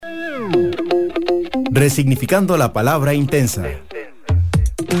Resignificando la palabra intensa.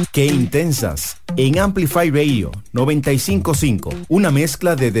 ¡Qué intensas! En Amplify Radio 95.5, una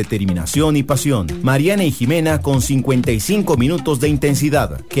mezcla de determinación y pasión. Mariana y Jimena con 55 minutos de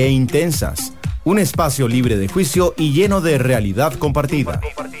intensidad. ¡Qué intensas! Un espacio libre de juicio y lleno de realidad compartida.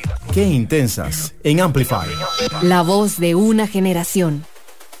 ¡Qué intensas! En Amplify. La voz de una generación.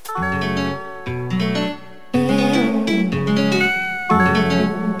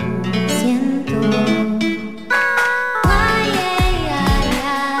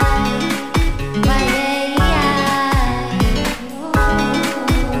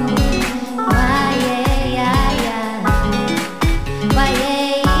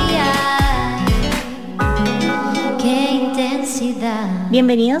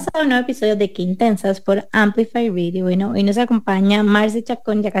 Bienvenidos a un nuevo episodio de Qué Intensas por Amplify Radio. Bueno, hoy nos acompaña Marcela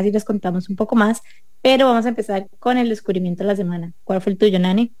Chacón, ya casi les contamos un poco más, pero vamos a empezar con el descubrimiento de la semana. ¿Cuál fue el tuyo,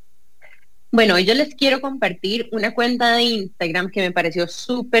 Nani? Bueno, hoy yo les quiero compartir una cuenta de Instagram que me pareció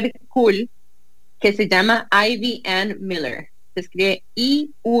súper cool, que se llama Ivy Ann Miller. Se escribe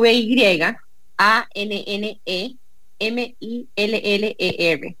IVYANNEMILLER.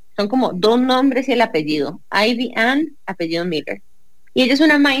 Son como dos nombres y el apellido. Ivy Ann, apellido Miller. Y ella es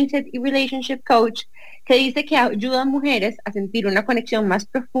una mindset y relationship coach que dice que ayuda a mujeres a sentir una conexión más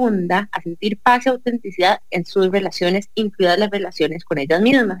profunda, a sentir paz y autenticidad en sus relaciones, incluidas las relaciones con ellas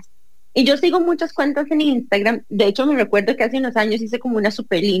mismas. Y yo sigo muchas cuentas en Instagram. De hecho, me recuerdo que hace unos años hice como una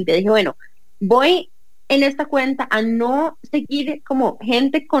super limpia. Dije, bueno, voy en esta cuenta a no seguir como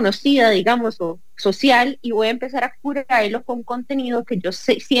gente conocida, digamos, o social, y voy a empezar a curarlo con contenido que yo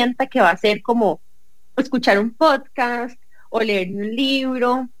sienta que va a ser como escuchar un podcast o leer un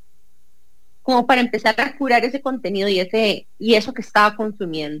libro, como para empezar a curar ese contenido y eso que estaba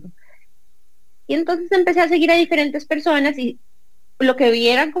consumiendo. Y entonces empecé a seguir a diferentes personas y lo que vi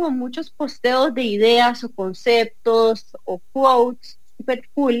eran como muchos posteos de ideas o conceptos o quotes super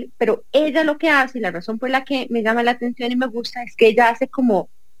cool, pero ella lo que hace, y la razón por la que me llama la atención y me gusta, es que ella hace como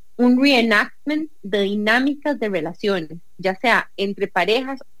un reenactment de dinámicas de relaciones, ya sea entre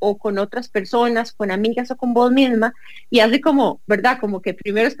parejas o con otras personas, con amigas o con vos misma, y hace como, ¿verdad? Como que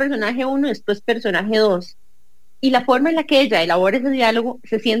primero es personaje 1, después personaje 2. Y la forma en la que ella elabora ese diálogo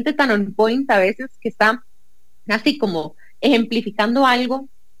se siente tan on point a veces, que está así como ejemplificando algo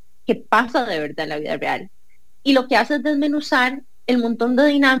que pasa de verdad en la vida real. Y lo que hace es desmenuzar el montón de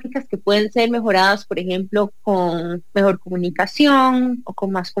dinámicas que pueden ser mejoradas, por ejemplo, con mejor comunicación, o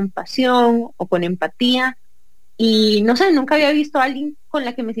con más compasión, o con empatía. Y no sé, nunca había visto a alguien con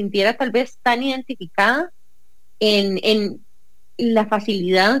la que me sintiera tal vez tan identificada en la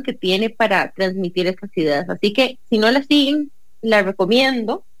facilidad que tiene para transmitir estas ideas. Así que si no la siguen, la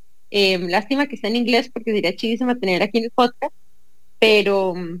recomiendo. Lástima que está en inglés porque sería chidísima tener aquí en el podcast,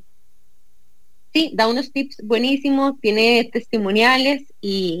 pero sí, da unos tips buenísimos, tiene testimoniales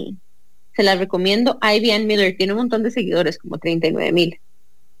y se las recomiendo. Ivy Ann Miller tiene un montón de seguidores, como 39,000.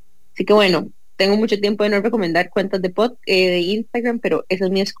 Así que bueno, tengo mucho tiempo de no recomendar cuentas de Instagram, pero ese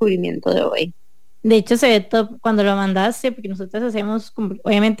es mi descubrimiento de hoy. De hecho, se ve top cuando lo mandaste, porque nosotros hacemos,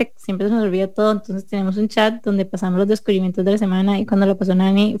 obviamente siempre se nos olvida todo, entonces tenemos un chat donde pasamos los descubrimientos de la semana, y cuando lo pasó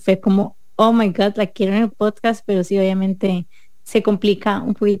Nani fue como, oh my god, la quiero en el podcast, pero sí, obviamente se complica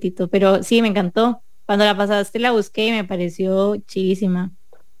un poquitito, pero sí, me encantó. Cuando la pasaste la busqué y me pareció chidísima.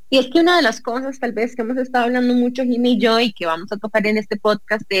 Y es que una de las cosas tal vez que hemos estado hablando mucho Jimmy y yo, y que vamos a tocar en este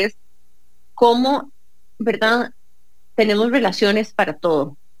podcast, es cómo, ¿verdad?, tenemos relaciones para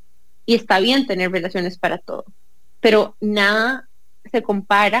todo. Y está bien tener relaciones para todo, pero nada se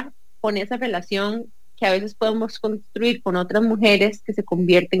compara con esa relación que a veces podemos construir con otras mujeres que se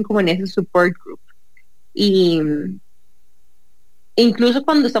convierten como en ese support group. Y incluso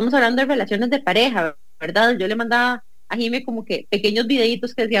cuando estamos hablando de relaciones de pareja, ¿verdad? Yo le mandaba a Jimmy como que pequeños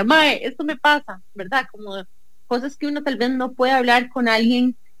videitos que decía, mae, esto me pasa, ¿verdad? Como cosas que uno tal vez no puede hablar con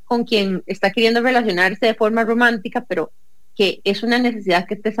alguien con quien está queriendo relacionarse de forma romántica, pero que es una necesidad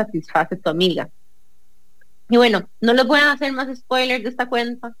que te satisface tu amiga. Y bueno, no les voy a hacer más spoilers de esta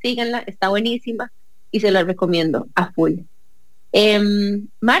cuenta, síganla, está buenísima y se la recomiendo a full.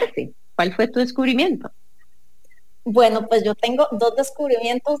 Marce, ¿cuál fue tu descubrimiento? Bueno, pues yo tengo dos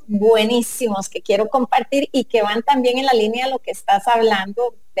descubrimientos buenísimos que quiero compartir y que van también en la línea de lo que estás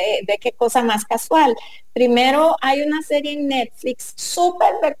hablando, de qué cosa más casual. Primero, hay una serie en Netflix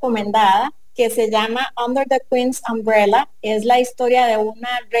súper recomendada que se llama Under the Queen's Umbrella. Es la historia de una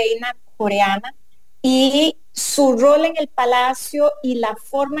reina coreana y su rol en el palacio y la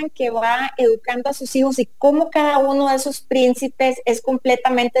forma en que va educando a sus hijos y cómo cada uno de esos príncipes es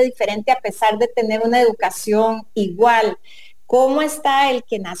completamente diferente a pesar de tener una educación igual. cómo está el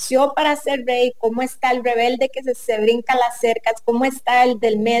que nació para ser rey, cómo está el rebelde que se brinca las cercas, cómo está el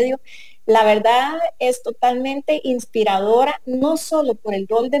del medio. La verdad es totalmente inspiradora, no solo por el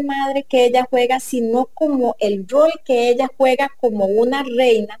rol de madre que ella juega, sino como el rol que ella juega como una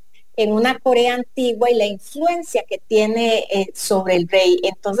reina en una Corea antigua y la influencia que tiene sobre el rey.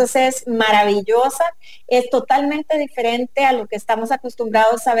 Entonces es maravillosa, es totalmente diferente a lo que estamos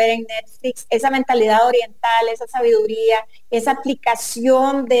acostumbrados a ver en Netflix, esa mentalidad oriental, esa sabiduría, esa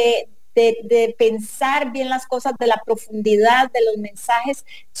aplicación de pensar bien las cosas, de la profundidad de los mensajes,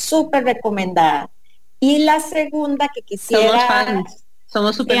 súper recomendada. Y la segunda que quisiera...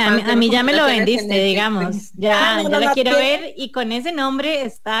 Somos súper fans. A mí ya me lo vendiste, digamos. Ya la quiero ver, y con ese nombre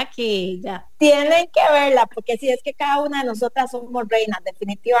está que ya. Tienen que verla, porque sí, es que cada una de nosotras somos reinas,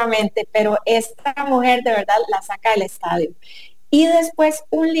 definitivamente, pero esta mujer de verdad la saca del estadio. Y después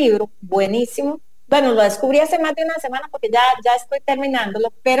un libro buenísimo. Bueno, lo descubrí hace más de una semana porque ya estoy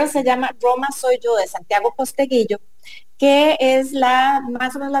terminándolo, pero se llama Roma soy yo, de Santiago Posteguillo, que es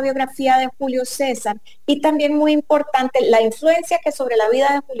más o menos la biografía de Julio César, y también muy importante la influencia que sobre la vida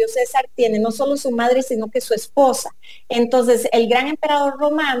de Julio César tiene no solo su madre, sino que su esposa. Entonces, el gran emperador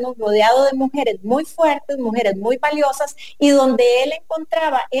romano, rodeado de mujeres muy fuertes, mujeres muy valiosas, y donde él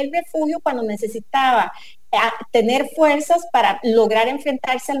encontraba el refugio cuando necesitaba tener fuerzas para lograr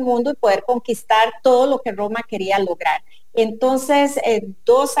enfrentarse al mundo y poder conquistar todo lo que Roma quería lograr. Entonces,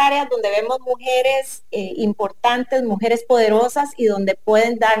 dos áreas donde vemos mujeres importantes, mujeres poderosas, y donde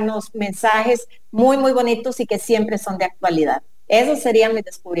pueden darnos mensajes muy, muy bonitos y que siempre son de actualidad. Esos serían mis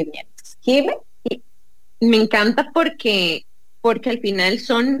descubrimientos. ¿Jime? Me encanta porque al final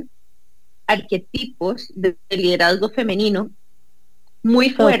son arquetipos de liderazgo femenino muy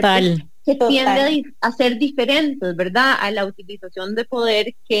fuertes. Total. Que tiende a ser diferentes, ¿verdad? A la utilización de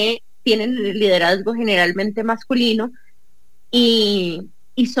poder que tienen el liderazgo generalmente masculino, y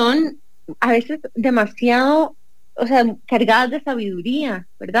son a veces demasiado, o sea, cargadas de sabiduría,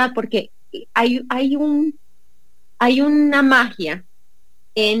 ¿verdad? Porque hay una magia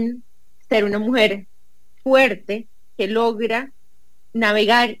en ser una mujer fuerte que logra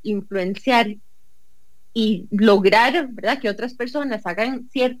navegar, influenciar y lograr, ¿verdad?, que otras personas hagan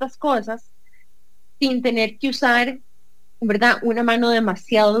ciertas cosas sin tener que usar, ¿verdad?, una mano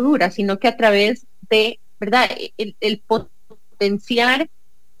demasiado dura, sino que a través de, ¿verdad?, el potenciar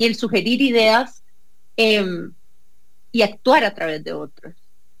y el sugerir ideas y actuar a través de otros,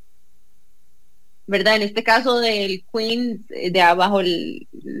 ¿verdad? En este caso del Queen, de abajo el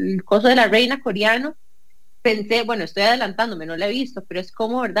coso de la reina coreano, pensé, bueno, estoy adelantándome, no la he visto, pero es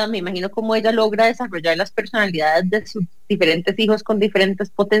como, ¿verdad? Me imagino cómo ella logra desarrollar las personalidades de sus diferentes hijos con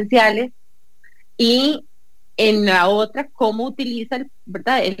diferentes potenciales, y en la otra, cómo utiliza,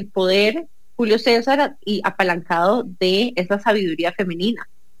 ¿verdad?, el poder Julio César y apalancado de esa sabiduría femenina.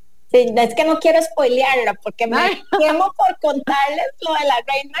 Sí, es que no quiero spoilearla porque me quemo por contarles lo de la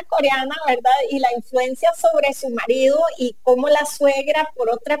reina coreana, ¿verdad? Y la influencia sobre su marido y cómo la suegra por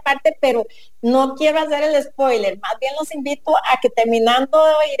otra parte, pero no quiero hacer el spoiler. Más bien los invito a que, terminando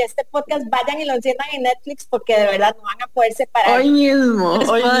de oír este podcast, vayan y lo enciendan en Netflix, porque de verdad no van a poder separar. Hoy mismo,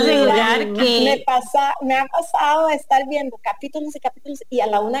 hoy mismo. Que me ha pasado de estar viendo capítulos y capítulos y a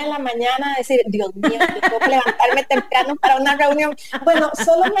la 1 de la mañana decir, Dios mío, tengo que levantarme temprano para una reunión. Bueno,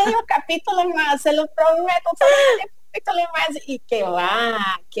 solo medio capítulo más, se lo prometo, solo medio capítulo más, y que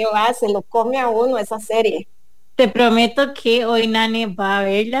va, se lo come a uno esa serie. Te prometo que hoy Nane va a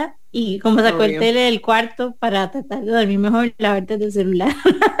verla, y como sacó el tele del cuarto para tratar de dormir mejor, la verte del celular.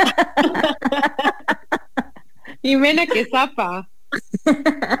 Jimena, que zapa.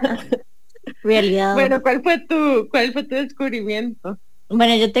 Realidad. Bueno, ¿cuál fue tu descubrimiento?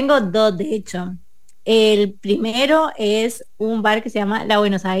 Bueno, yo tengo dos, de hecho. El primero es un bar que se llama La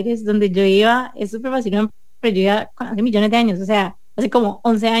Buenos Aires, donde yo iba, es súper fascinante, pero yo iba hace millones de años, o sea, hace como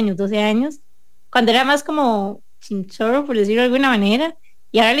 11 años, 12 años, cuando era más como chinchorro, por decirlo de alguna manera,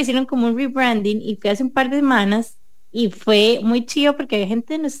 y ahora le hicieron como un rebranding, y fui hace un par de semanas, y fue muy chido porque hay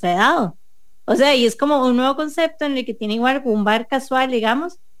gente de nuestra edad, o sea, y es como un nuevo concepto en el que tiene igual un bar casual,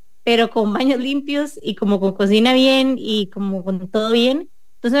 digamos, pero con baños limpios, y como con cocina bien, y como con todo bien.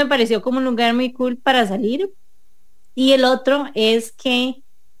 Entonces me pareció como un lugar muy cool para salir. Y el otro es que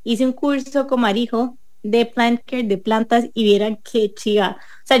hice un curso con Marijo de plant care, de plantas, y vieran qué chiva.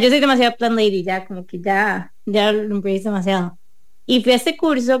 O sea, yo soy demasiado plant lady, ya como que ya lo emprendí demasiado. Y fui a este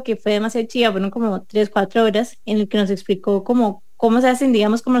curso que fue demasiado chiva, fueron como 3-4 horas, en el que nos explicó cómo se hacen,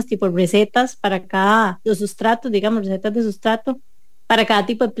 digamos, como los tipos recetas para cada, los sustratos, digamos, recetas de sustrato, para cada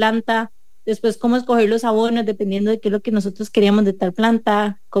tipo de planta, después cómo escoger los abonos dependiendo de qué es lo que nosotros queríamos de tal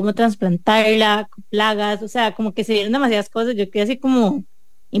planta, cómo trasplantarla, plagas, o sea, como que se dieron demasiadas cosas. Yo quedé así como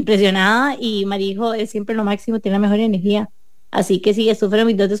impresionada y Marijo es siempre lo máximo, tiene la mejor energía. Así que sí, estos fueron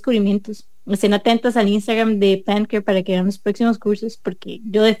mis 2 descubrimientos. Estén atentas al Instagram de Pancare para que vean los próximos cursos, porque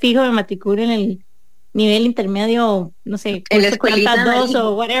yo de fijo me matriculo en el nivel intermedio, no sé, en la escuelita 2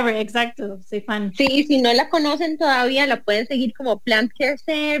 o whatever, exacto, soy fan. Sí, si no la conocen todavía, la pueden seguir como Plant Care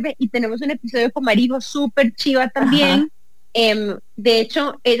CR, y tenemos un episodio con Marijo súper chiva también. De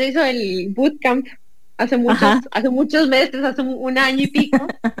hecho, ella hizo el bootcamp hace muchos meses, hace un año y pico,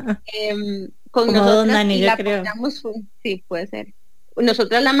 con como nosotras, y la apoyamos, sí, puede ser.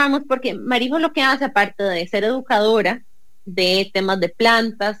 Nosotras la amamos porque Marijo lo que hace, aparte de ser educadora de temas de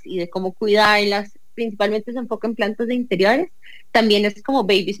plantas y de cómo cuidarlas, principalmente se enfoca en plantas de interiores, también es como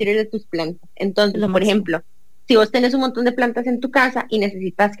babysitter de tus plantas. Entonces, por ejemplo, si vos tenés un montón de plantas en tu casa y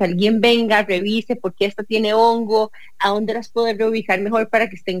necesitas que alguien venga, revise por qué esta tiene hongo, a dónde las puedes reubicar mejor para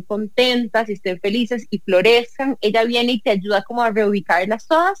que estén contentas y estén felices y florezcan, ella viene y te ayuda como a reubicarlas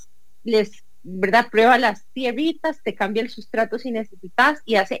todas, ¿verdad? Prueba las tierritas, te cambia el sustrato si necesitas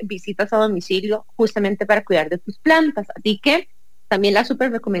y hace visitas a domicilio justamente para cuidar de tus plantas. Así que también la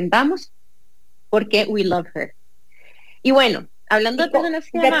súper recomendamos porque we love her. Y bueno, hablando de personas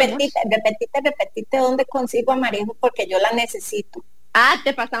que repetite dónde consigo a Marijo porque yo la necesito.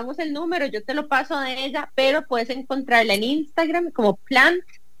 Te pasamos el número, yo te lo paso de ella, pero puedes encontrarla en Instagram como Plant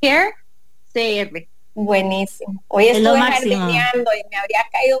Care CR. Buenísimo. Hoy estuve jardineando y me habría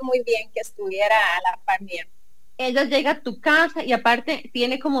caído muy bien que estuviera a la par mía. Ella llega a tu casa y aparte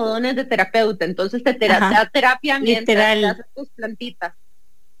tiene como dones de terapeuta, entonces te da terapia mientras te haces tus plantitas.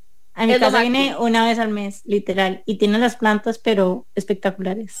 A mi casa viene una vez al mes, literal, y tiene las plantas, pero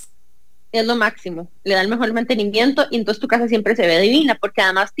espectaculares. Es lo máximo, le da el mejor mantenimiento y entonces tu casa siempre se ve divina, porque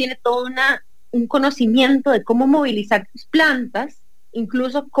además tiene todo un conocimiento de cómo movilizar tus plantas,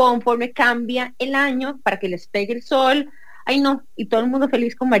 incluso conforme cambia el año, para que les pegue el sol. Ay no, y todo el mundo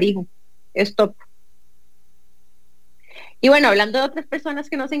feliz con Marijo, es top. Y bueno, hablando de otras personas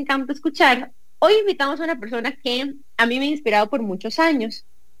que nos encanta escuchar, hoy invitamos a una persona que a mí me ha inspirado por muchos años.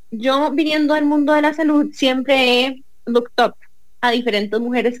 Yo, viniendo al mundo de la salud, siempre he looked up a diferentes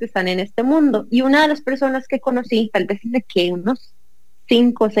mujeres que están en este mundo. Y una de las personas que conocí, tal vez desde que unos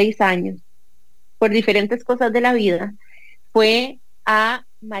 5 o 6 años, por diferentes cosas de la vida, fue a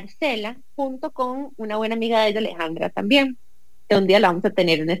Marcela, junto con una buena amiga de ella, Alejandra, también, que un día la vamos a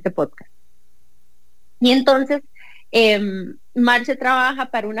tener en este podcast. Y entonces, Marce trabaja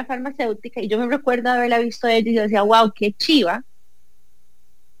para una farmacéutica, y yo me recuerdo haberla visto a ella y yo decía, wow, qué chiva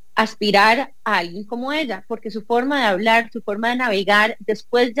aspirar a alguien como ella, porque su forma de hablar, su forma de navegar,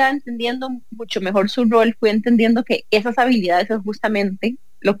 después ya entendiendo mucho mejor su rol, fui entendiendo que esas habilidades es justamente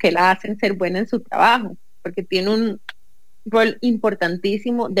lo que la hacen ser buena en su trabajo, porque tiene un rol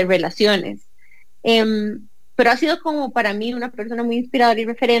importantísimo de relaciones. Pero ha sido como para mí una persona muy inspiradora y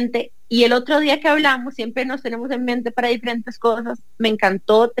referente, y el otro día que hablamos, siempre nos tenemos en mente para diferentes cosas. Me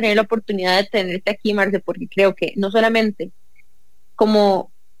encantó tener la oportunidad de tenerte aquí, Marce, porque creo que no solamente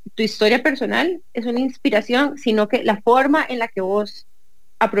como tu historia personal es una inspiración, sino que la forma en la que vos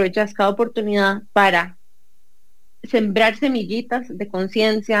aprovechas cada oportunidad para sembrar semillitas de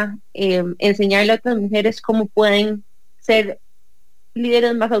conciencia, enseñarle a otras mujeres cómo pueden ser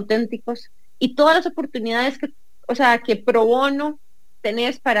líderes más auténticos, y todas las oportunidades que pro bono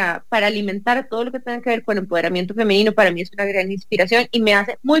tenés para alimentar todo lo que tenga que ver con empoderamiento femenino, para mí es una gran inspiración y me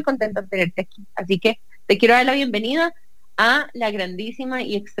hace muy contenta tenerte aquí. Así que te quiero dar la bienvenida a la grandísima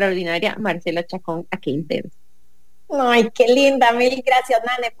y extraordinaria Marcela Chacón, a Qué Intensa. Ay, qué linda, mil gracias,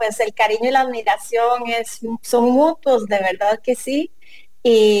 Nane. Pues el cariño y la admiración son mutuos, de verdad que sí.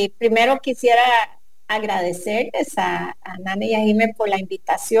 Y primero quisiera agradecerles a Nane y a Jimé por la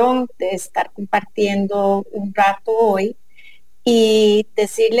invitación de estar compartiendo un rato hoy y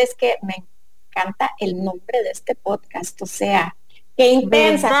decirles que me encanta el nombre de este podcast, o sea, Qué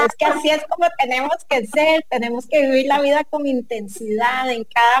Intensas. Es que así es como tenemos que ser, tenemos que vivir la vida con intensidad en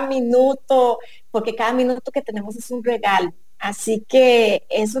cada minuto, porque cada minuto que tenemos es un regalo. Así que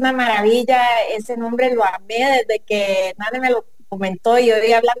es una maravilla, ese nombre lo amé desde que Nane me lo comentó, y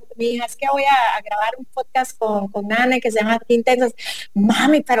hoy hablando con mi hija, es que voy a grabar un podcast con Nane que se llama Qué Intensas.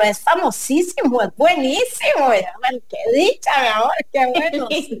 Mami, pero es famosísimo, es buenísimo. Qué dicha, mi amor, qué bueno.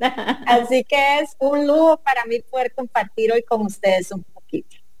 Así que es un lujo para mí poder compartir hoy con ustedes un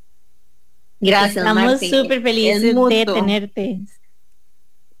poquito. Gracias, estamos súper felices de tenerte.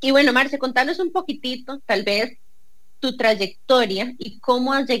 Y bueno, Marce, contanos un poquitito, tal vez, tu trayectoria y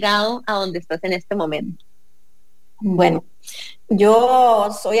cómo has llegado a donde estás en este momento. Bueno, Yo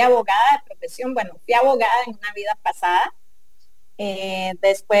soy abogada de profesión, bueno, fui abogada en una vida pasada.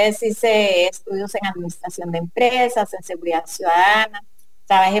 Después hice estudios en Administración de Empresas, en Seguridad Ciudadana.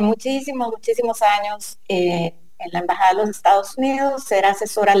 Trabajé muchísimos años en la Embajada de los Estados Unidos, era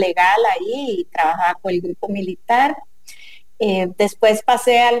asesora legal ahí y trabajaba con el grupo militar. Después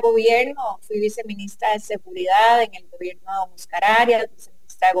pasé al gobierno, fui viceministra de Seguridad en el gobierno de Oscar Arias,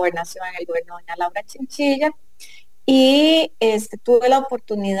 viceministra de Gobernación en el gobierno de doña Laura Chinchilla. Y tuve la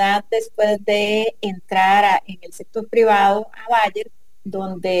oportunidad después de entrar en el sector privado a Bayer,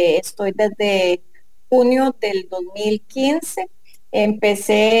 donde estoy desde junio del 2015.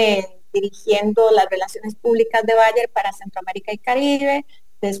 Empecé dirigiendo las relaciones públicas de Bayer para Centroamérica y Caribe.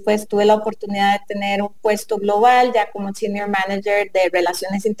 Después tuve la oportunidad de tener un puesto global ya como Senior Manager de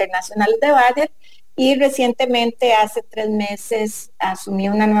Relaciones Internacionales de Bayer. Y recientemente, hace 3 meses, asumí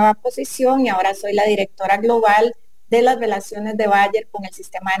una nueva posición y ahora soy la Directora Global de las Relaciones de Bayer con el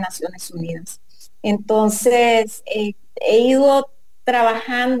Sistema de Naciones Unidas. Entonces, he ido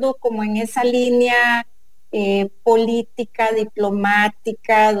trabajando como en esa línea política,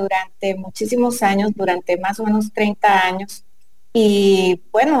 diplomática durante muchísimos años, durante más o menos 30 años. Y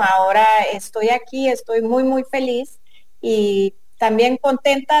bueno, ahora estoy aquí, estoy muy feliz y también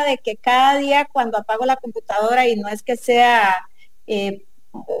contenta de que cada día cuando apago la computadora, y no es que sea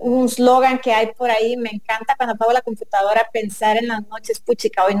un slogan que hay por ahí, me encanta cuando apago la computadora pensar en las noches,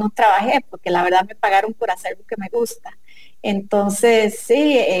 puchica, hoy no trabajé, porque la verdad me pagaron por hacer lo que me gusta. Entonces,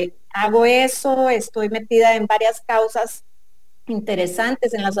 sí, hago eso, estoy metida en varias causas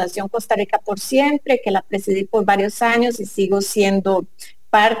interesantes en la Asociación Costa Rica por Siempre, que la presidí por varios años y sigo siendo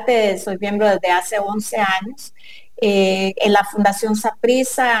parte, soy miembro desde hace 11 años. En la Fundación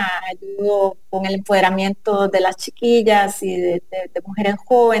Saprissa ayudo con el empoderamiento de las chiquillas y de mujeres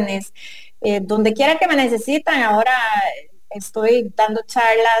jóvenes. Donde quiera que me necesitan, ahora estoy dando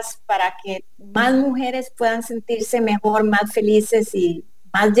charlas para que más mujeres puedan sentirse mejor, más felices y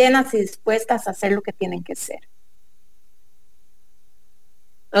más llenas y dispuestas a hacer lo que tienen que ser.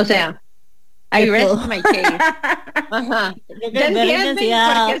 O sea, I rest my case. Ajá. Ya entienden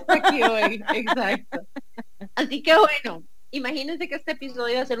por qué está aquí hoy. Exacto. Así que bueno, imagínense que este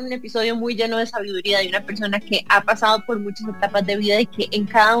episodio va a ser un episodio muy lleno de sabiduría de una persona que ha pasado por muchas etapas de vida y que en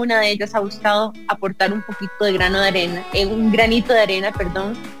cada una de ellas ha buscado aportar un poquito de un granito de arena,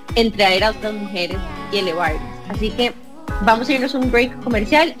 en traer a otras mujeres y elevarlas. Así que vamos a irnos a un break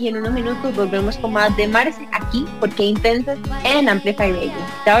comercial y en unos minutos volvemos con más de Marce aquí, porque Intensas, en Amplify Radio.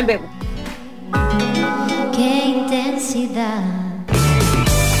 Ya volvemos. Qué intensidad.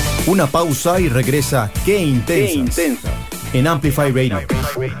 Una pausa y regresa Qué Intensas en Amplify Radio.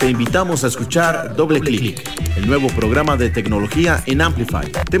 Te invitamos a escuchar Doble Clic, el nuevo programa de tecnología en Amplify.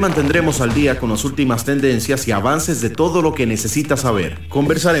 Te mantendremos al día con las últimas tendencias y avances de todo lo que necesitas saber.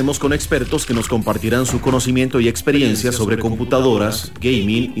 Conversaremos con expertos que nos compartirán su conocimiento y experiencia sobre computadoras,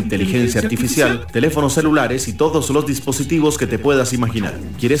 gaming, inteligencia artificial, teléfonos celulares y todos los dispositivos que te puedas imaginar.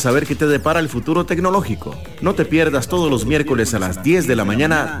 ¿Quieres saber qué te depara el futuro tecnológico? No te pierdas todos los miércoles a las 10 de la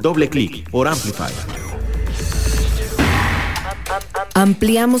mañana Doble Clic por Amplify.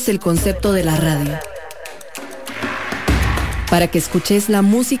 Ampliamos el concepto de la radio para que escuches la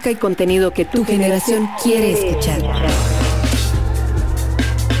música y contenido que tu generación quiere escuchar.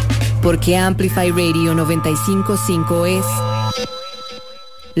 Porque Amplify Radio 95.5 es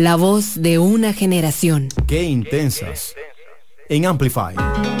la voz de una generación. Qué Intensas en Amplify.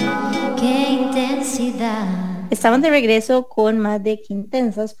 Qué intensidad. Estamos de regreso con más de Qué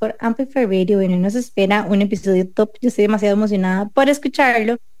Intensas por Amplify Radio y hoy nos espera un episodio top. Yo estoy demasiado emocionada por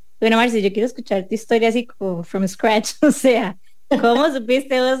escucharlo. Bueno, Marci, yo quiero escuchar tu historia así como from scratch. O sea, ¿cómo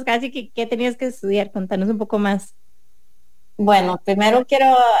supiste vos casi que tenías que estudiar? Contanos un poco más. Bueno, primero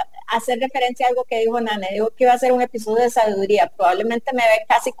quiero hacer referencia a algo que dijo Nana. Dijo que iba a ser un episodio de sabiduría. Probablemente me ve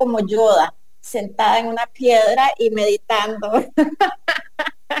casi como Yoda, sentada en una piedra y meditando.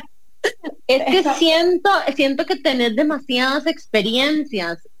 Es que siento que tenés demasiadas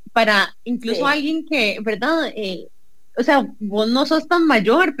experiencias para incluso alguien que, ¿verdad? O sea, vos no sos tan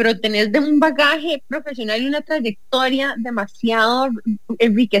mayor, pero tenés de un bagaje profesional y una trayectoria demasiado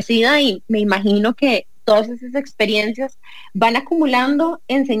enriquecida y me imagino que todas esas experiencias van acumulando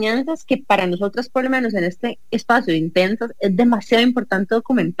enseñanzas que para nosotros, por lo menos en este espacio de Intensas, es demasiado importante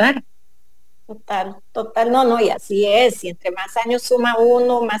documentar. Total, no, y así es, y entre más años suma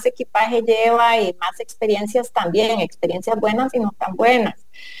uno, más equipaje lleva y más experiencias también, experiencias buenas y no tan buenas.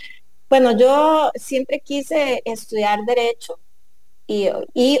 Bueno, yo siempre quise estudiar Derecho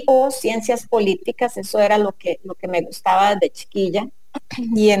y o Ciencias Políticas, eso era lo que me gustaba desde chiquilla.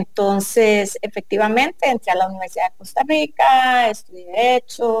 Y entonces, efectivamente, entré a la Universidad de Costa Rica, estudié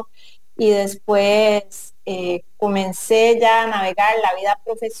Derecho y después comencé ya a navegar la vida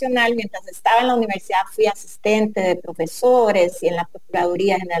profesional. Mientras estaba en la universidad fui asistente de profesores y en la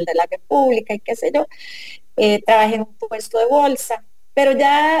Procuraduría General de la República y qué sé yo. Trabajé en un puesto de bolsa, pero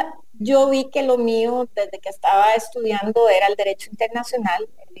ya yo vi que lo mío desde que estaba estudiando era el derecho internacional,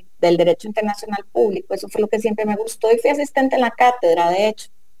 del derecho internacional público. Eso fue lo que siempre me gustó y fui asistente en la cátedra, de hecho.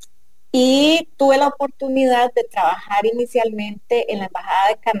 Y tuve la oportunidad de trabajar inicialmente en la Embajada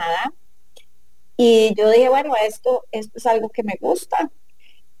de Canadá. Y yo dije, bueno, esto es algo que me gusta.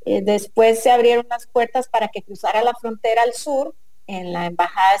 Después se abrieron las puertas para que cruzara la frontera al sur en la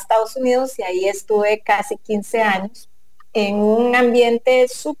Embajada de Estados Unidos y ahí estuve casi 15 años en un ambiente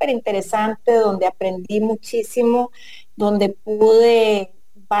súper interesante donde aprendí muchísimo, donde pude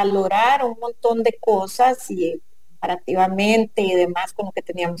valorar un montón de cosas y comparativamente y demás con lo que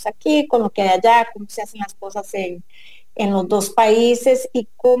teníamos aquí, con lo que hay allá, cómo se hacen las cosas en los dos países y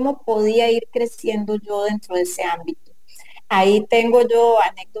cómo podía ir creciendo yo dentro de ese ámbito. Ahí tengo yo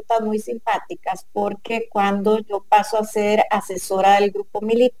anécdotas muy simpáticas porque cuando yo paso a ser asesora del grupo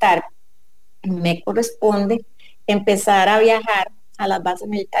militar, me corresponde empezar a viajar a las bases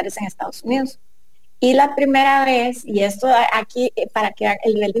militares en Estados Unidos. Y la primera vez, y esto aquí, para que vean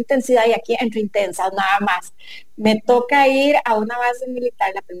el nivel de intensidad, y aquí entre intensas nada más, me toca ir a una base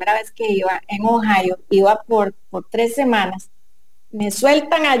militar, la primera vez que iba en Ohio, iba por 3 semanas, me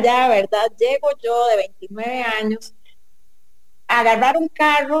sueltan allá, ¿verdad? Llego yo de 29 años, a agarrar un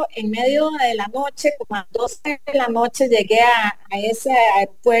carro en medio de la noche, como a 12 de la noche, llegué a ese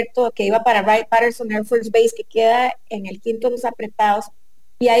aeropuerto que iba para Wright-Patterson Air Force Base, que queda en el Quinto de los Apretados,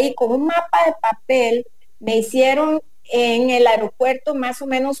 y ahí con un mapa de papel me hicieron en el aeropuerto más o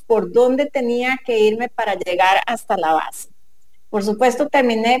menos por dónde tenía que irme para llegar hasta la base. Por supuesto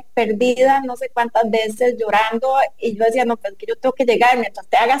terminé perdida no sé cuántas veces llorando y yo decía, no, pues que yo tengo que llegar, mientras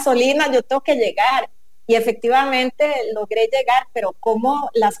te haga gasolina yo tengo que llegar. Y efectivamente logré llegar, pero cómo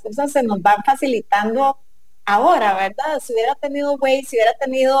las cosas se nos van facilitando ahora, ¿verdad? Si hubiera tenido Waze, si hubiera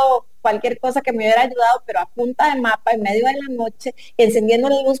tenido cualquier cosa que me hubiera ayudado, pero a punta de mapa, en medio de la noche, encendiendo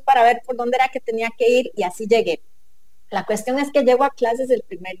la luz para ver por dónde era que tenía que ir y así llegué. La cuestión es que llego a clases el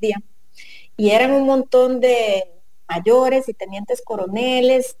primer día y eran un montón de mayores y tenientes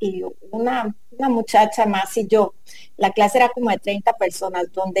coroneles y una muchacha más y yo. La clase era como de 30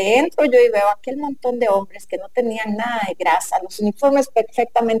 personas, donde entro yo y veo aquel montón de hombres que no tenían nada de grasa, los uniformes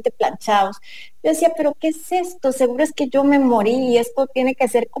perfectamente planchados. Yo decía, pero ¿qué es esto? Seguro es que yo me morí y esto tiene que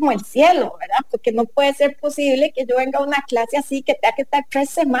ser como el cielo, ¿verdad? Porque no puede ser posible que yo venga a una clase así, que tenga que estar 3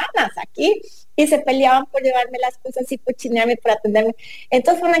 semanas aquí. Y se peleaban por llevarme las cosas y por chinearme, por atenderme.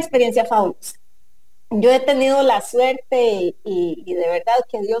 Entonces fue una experiencia fabulosa. Yo he tenido la suerte y de verdad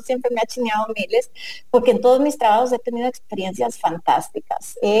que Dios siempre me ha chineado miles, porque en todos mis trabajos he tenido experiencias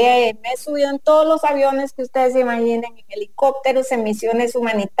fantásticas. Me he subido en todos los aviones que ustedes se imaginen, en helicópteros, en misiones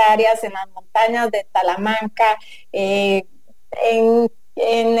humanitarias, en las montañas de Talamanca, en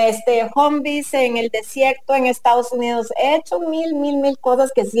Humvees, en el desierto, en Estados Unidos. He hecho mil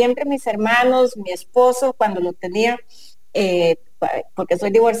cosas que siempre mis hermanos, mi esposo, cuando lo tenía, porque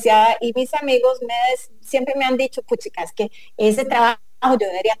soy divorciada, y mis amigos siempre me han dicho, puchica, es que ese trabajo yo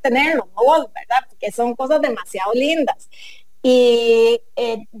debería tenerlo, no vos, ¿verdad? Porque son cosas demasiado lindas. Y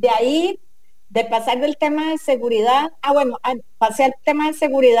de ahí, de pasar del tema de seguridad, pasé al tema de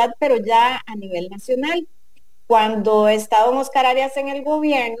seguridad, pero ya a nivel nacional. Cuando estaba Oscar Arias en el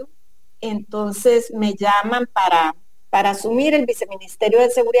gobierno, entonces me llaman para asumir el Viceministerio de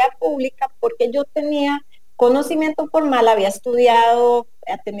Seguridad Pública, porque yo tenía conocimiento formal, había estudiado,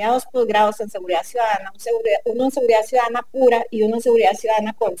 tenía 2 posgrados en seguridad ciudadana, uno en seguridad ciudadana pura y uno en seguridad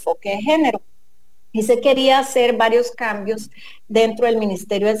ciudadana con enfoque de género. Y se quería hacer varios cambios dentro del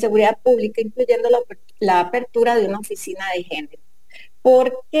Ministerio de Seguridad Pública, incluyendo la apertura de una oficina de género.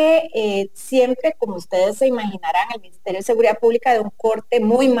 Porque siempre, como ustedes se imaginarán, el Ministerio de Seguridad Pública de un corte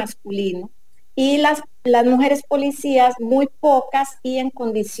muy masculino y las mujeres policías muy pocas y en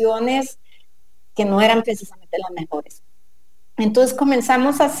condiciones que no eran precisamente las mejores. Entonces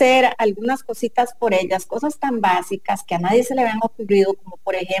comenzamos a hacer algunas cositas por ellas, cosas tan básicas que a nadie se le habían ocurrido, como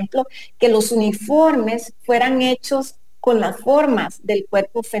por ejemplo que los uniformes fueran hechos con las formas del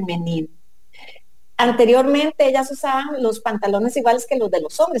cuerpo femenino. Anteriormente ellas usaban los pantalones iguales que los de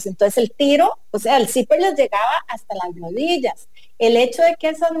los hombres, entonces el tiro, o sea, el zipper les llegaba hasta las rodillas. El hecho de que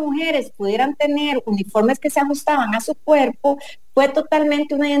esas mujeres pudieran tener uniformes que se ajustaban a su cuerpo fue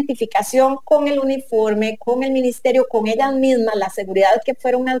totalmente una identificación con el uniforme, con el ministerio, con ellas mismas, la seguridad que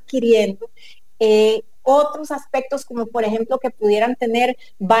fueron adquiriendo, otros aspectos como por ejemplo que pudieran tener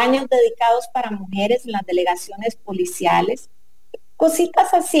baños dedicados para mujeres en las delegaciones policiales.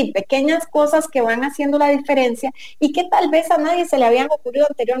 Cositas así, pequeñas cosas que van haciendo la diferencia y que tal vez a nadie se le habían ocurrido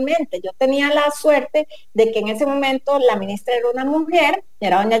anteriormente. Yo tenía la suerte de que en ese momento la ministra era una mujer,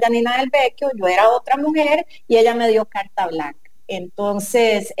 era doña Yanina del Vecchio, yo era otra mujer y ella me dio carta blanca.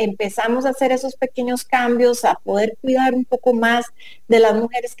 Entonces empezamos a hacer esos pequeños cambios, a poder cuidar un poco más de las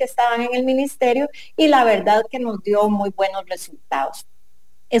mujeres que estaban en el ministerio y la verdad que nos dio muy buenos resultados.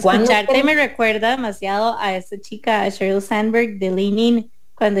 Escucharte me recuerda demasiado a esta chica, a Sheryl Sandberg de Lean,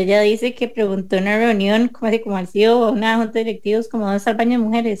 cuando ella dice que preguntó en una reunión, como así como al CEO o una junta de directivos, como dónde está el baño de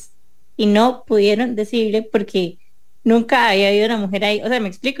mujeres, y no pudieron decirle porque nunca había habido una mujer ahí. O sea, me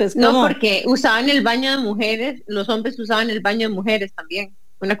explico, es como... No, porque usaban el baño de mujeres, los hombres usaban el baño de mujeres también,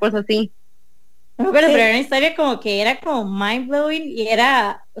 una cosa así. No, pero era una historia como que era como mind blowing y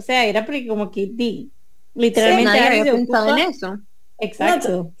era, o sea, era porque como que literalmente nadie había se pensado ocupa. en eso. Exacto.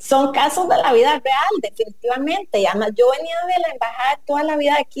 No, son casos de la vida real, definitivamente. Y además, yo venía de la embajada toda la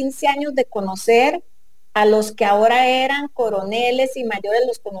vida de 15 años de conocer a los que ahora eran coroneles y mayores,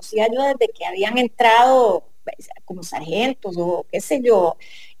 los conocía yo desde que habían entrado como sargentos o qué sé yo,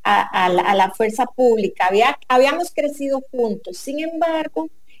 a la fuerza pública. Habíamos crecido juntos. Sin embargo,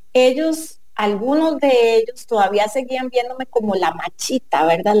 algunos de ellos todavía seguían viéndome como la machita,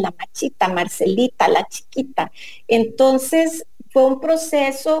 ¿verdad? La machita, Marcelita, la chiquita. Entonces, fue un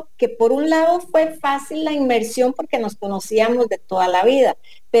proceso que por un lado fue fácil la inmersión porque nos conocíamos de toda la vida,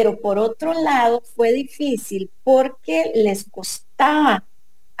 pero por otro lado fue difícil porque les costaba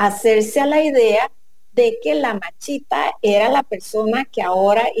hacerse a la idea de que la machita era la persona que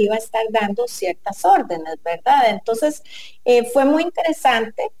ahora iba a estar dando ciertas órdenes, ¿verdad? Entonces, fue muy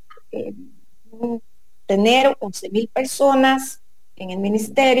interesante tener 11,000 personas en el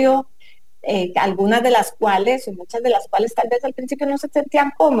ministerio, algunas de las cuales, o muchas de las cuales tal vez al principio no se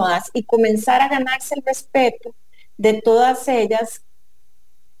sentían cómodas, y comenzar a ganarse el respeto de todas ellas,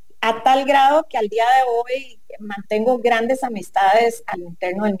 a tal grado que al día de hoy mantengo grandes amistades al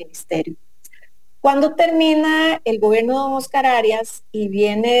interno del ministerio. Cuando termina el gobierno de don Oscar Arias y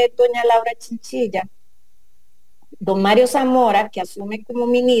viene doña Laura Chinchilla, don Mario Zamora, que asume como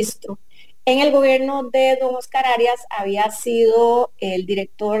ministro, en el gobierno de don Oscar Arias había sido el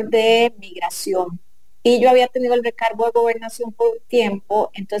director de migración y yo había tenido el recargo de gobernación por un tiempo,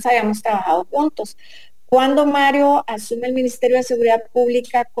 entonces habíamos trabajado juntos. Cuando Mario asume el Ministerio de Seguridad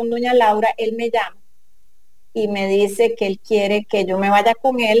Pública con doña Laura, él me llama y me dice que él quiere que yo me vaya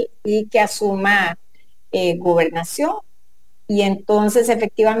con él y que asuma gobernación. Y entonces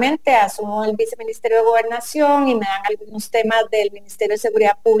efectivamente asumo el Viceministerio de Gobernación y me dan algunos temas del Ministerio de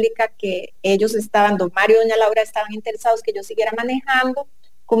Seguridad Pública que ellos estaban, don Mario y doña Laura estaban interesados que yo siguiera manejando,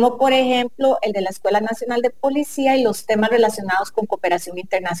 como por ejemplo el de la Escuela Nacional de Policía y los temas relacionados con cooperación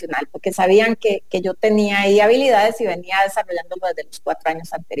internacional, porque sabían que yo tenía ahí habilidades y venía desarrollándolo desde los 4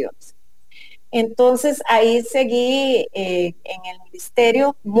 años anteriores. Entonces ahí seguí en el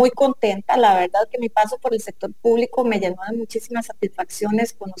ministerio muy contenta. La verdad que mi paso por el sector público me llenó de muchísimas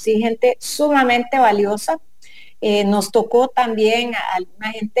satisfacciones. Conocí gente sumamente valiosa. Nos tocó también a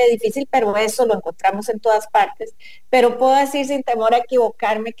alguna gente difícil, pero eso lo encontramos en todas partes. Pero puedo decir sin temor a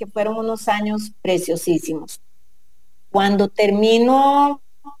equivocarme que fueron unos años preciosísimos. Cuando termino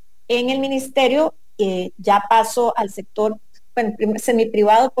en el ministerio, ya paso al sector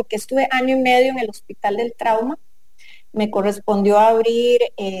semiprivado porque estuve 1 año y medio en el Hospital del Trauma. Me correspondió abrir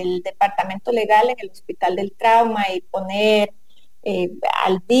el departamento legal en el Hospital del Trauma y poner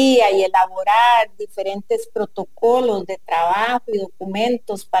al día y elaborar diferentes protocolos de trabajo y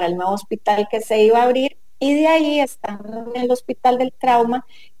documentos para el nuevo hospital que se iba a abrir. Y de ahí, estando en el Hospital del Trauma,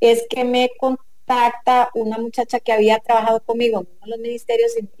 es que me contacta una muchacha que había trabajado conmigo en uno de los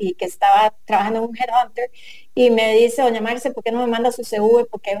ministerios y que estaba trabajando en un headhunter y me dice, doña Marce, ¿por qué no me manda su CV?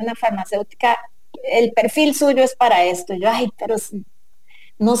 Porque hay una farmacéutica, el perfil suyo es para esto. Y yo, ay, pero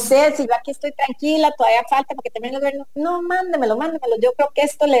no sé, si yo aquí estoy tranquila, todavía falta porque termine el gobierno. No, mándemelo, yo creo que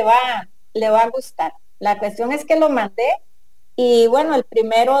esto le va a gustar. La cuestión es que lo mandé y bueno, el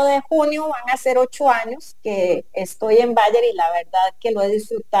 1 de junio van a ser 8 años que estoy en Bayer y la verdad que lo he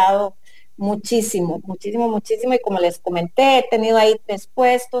disfrutado muchísimo, y como les comenté, he tenido ahí 3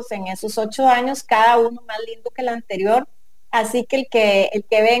 puestos en esos 8 años, cada uno más lindo que el anterior, así que el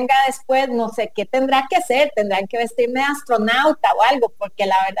que venga después, no sé qué tendrá que hacer, tendrán que vestirme de astronauta o algo, porque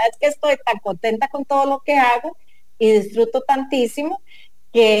la verdad es que estoy tan contenta con todo lo que hago y disfruto tantísimo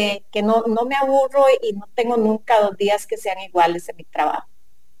que no me aburro y no tengo nunca 2 días que sean iguales en mi trabajo.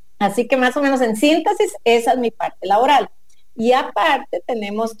 Así que más o menos en síntesis, esa es mi parte laboral. Y aparte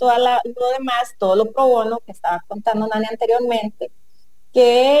tenemos lo demás, todo lo pro bono que estaba contando Nani anteriormente,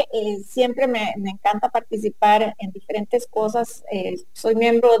 que siempre me encanta participar en diferentes cosas. Soy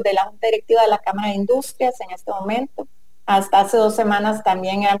miembro de la Junta Directiva de la Cámara de Industrias en este momento. Hasta hace 2 semanas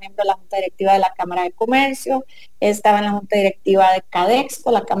también era miembro de la Junta Directiva de la Cámara de Comercio. Estaba en la Junta Directiva de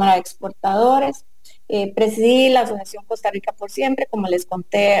Cadexpo, la Cámara de Exportadores. Presidí la Asociación Costa Rica por Siempre, como les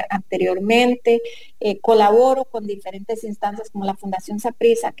conté anteriormente. Colaboro con diferentes instancias como la Fundación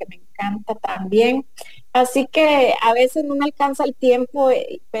Saprissa, que me encanta también. Así que a veces no me alcanza el tiempo,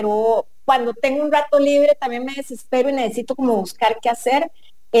 pero cuando tengo un rato libre también me desespero y necesito como buscar qué hacer.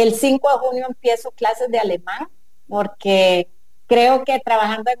 El 5 de junio empiezo clases de alemán, porque creo que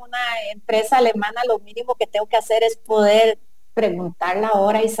trabajando en una empresa alemana lo mínimo que tengo que hacer es poder preguntar la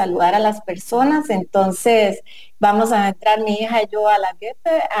hora y saludar a las personas. Entonces vamos a entrar mi hija y yo a la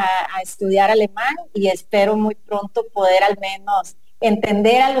Goethe a estudiar alemán, y espero muy pronto poder al menos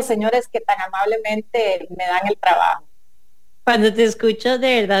entender a los señores que tan amablemente me dan el trabajo. Cuando te escucho,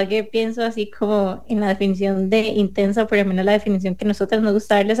 de verdad que pienso así como en la definición de intensa, por lo menos la definición que nosotros nos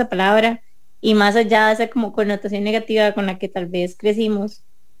gusta darle esa palabra, y más allá de esa como connotación negativa con la que tal vez crecimos,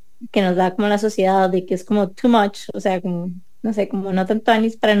 que nos da como la sociedad, de que es como too much, o sea, como, no sé, como no tanto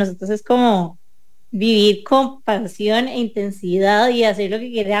anis, para nosotros es como vivir con pasión e intensidad y hacer lo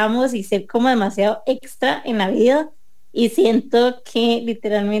que queramos y ser como demasiado extra en la vida. Y siento que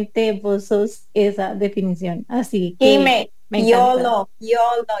literalmente vos sos esa definición. Así que me encanta. YOLO,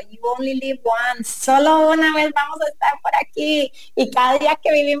 you only live once. Solo una vez vamos a estar por aquí, y cada día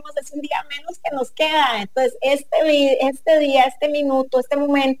que vivimos es un día menos que nos queda. Entonces, este día, este minuto, este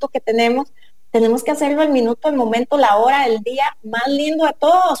momento que tenemos que hacerlo el minuto, el momento, la hora, el día más lindo de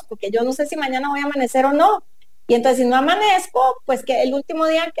todos, porque yo no sé si mañana voy a amanecer o no. Y entonces, si no amanezco, pues que el último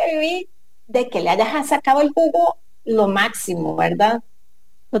día que viví, de que le haya sacado el jugo lo máximo, ¿verdad?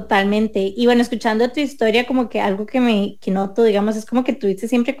 Totalmente. Y bueno, escuchando tu historia, como que algo que noto, digamos, es como que tuviste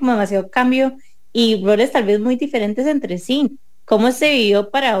siempre como demasiado cambio y roles tal vez muy diferentes entre sí. ¿Cómo se vivió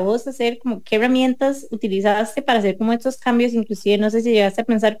para vos hacer, como qué herramientas utilizaste para hacer como estos cambios? Inclusive, no sé si llegaste a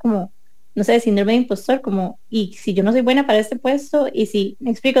pensar como, no sé, síndrome de impostor, como, y si yo no soy buena para este puesto, y si,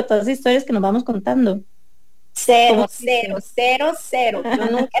 me explico, todas las historias que nos vamos contando. Cero. Yo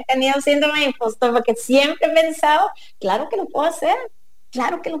nunca he tenido síndrome de impostor, porque siempre he pensado, claro que lo puedo hacer,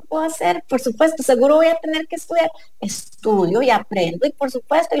 por supuesto, seguro voy a tener que estudio y aprendo, y por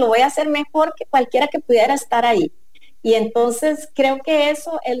supuesto, y lo voy a hacer mejor que cualquiera que pudiera estar ahí. Y entonces creo que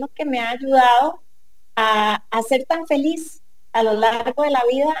eso es lo que me ha ayudado a ser tan feliz a lo largo de la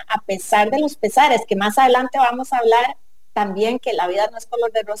vida, a pesar de los pesares, que más adelante vamos a hablar también, que la vida no es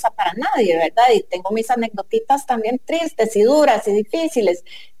color de rosa para nadie, ¿verdad? Y tengo mis anécdotitas también tristes y duras y difíciles,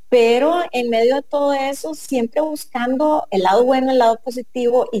 pero en medio de todo eso, siempre buscando el lado bueno, el lado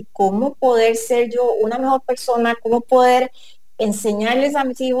positivo, y cómo poder ser yo una mejor persona, cómo poder enseñarles a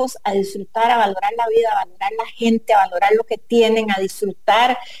mis hijos a disfrutar, a valorar la vida, a valorar la gente, a valorar lo que tienen, a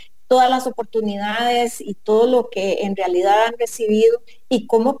disfrutar todas las oportunidades y todo lo que en realidad han recibido, y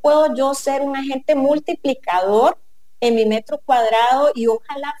cómo puedo yo ser un agente multiplicador en mi metro cuadrado, y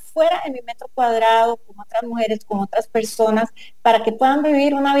ojalá fuera en mi metro cuadrado con otras mujeres, con otras personas, para que puedan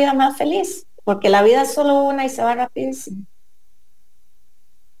vivir una vida más feliz, porque la vida es solo una y se va rapidísimo.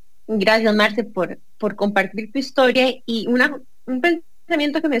 Gracias, Marce, por compartir tu historia. Y un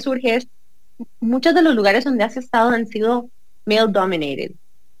pensamiento que me surge es, muchos de los lugares donde has estado han sido male dominated,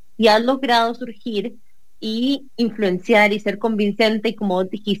 y has logrado surgir y influenciar y ser convincente, y como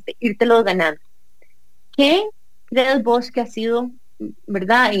vos dijiste, írtelos ganando. ¿Qué crees vos que ha sido,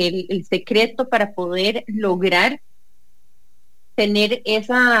 verdad, el secreto para poder lograr tener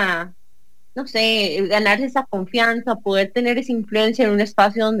esa, no sé, ganarse esa confianza, poder tener esa influencia en un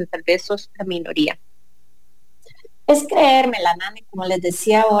espacio donde tal vez sos la minoría? Es creérmela, Nani, como les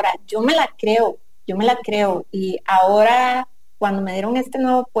decía ahora, yo me la creo, y ahora cuando me dieron este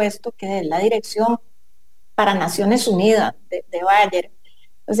nuevo puesto, que es la dirección para Naciones Unidas de Bayer,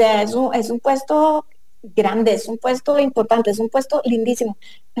 o sea, es un puesto grande, es un puesto importante, es un puesto lindísimo,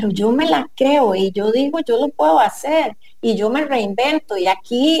 pero yo me la creo, y yo digo, yo lo puedo hacer, y yo me reinvento. Y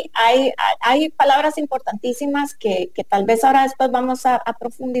aquí hay palabras importantísimas que tal vez ahora después vamos a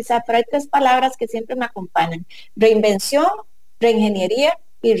profundizar, pero hay 3 palabras que siempre me acompañan: reinvención, reingeniería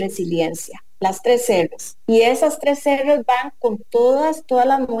y resiliencia. Las 3 R's. Y esas 3 R's van con todas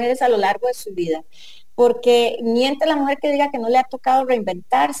las mujeres a lo largo de su vida, porque miente la mujer que diga que no le ha tocado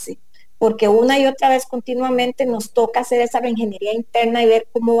reinventarse. porque una y otra vez continuamente nos toca hacer esa reingeniería interna y ver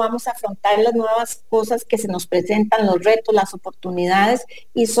cómo vamos a afrontar las nuevas cosas que se nos presentan, los retos, las oportunidades,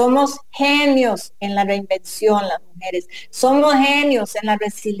 y somos genios en la reinvención, las mujeres, somos genios en la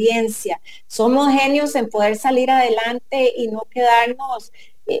resiliencia, somos genios en poder salir adelante y no quedarnos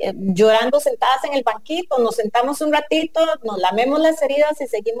llorando sentadas en el banquito. Nos sentamos un ratito, nos lamemos las heridas y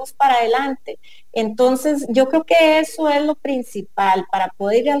seguimos para adelante. Entonces yo creo que eso es lo principal para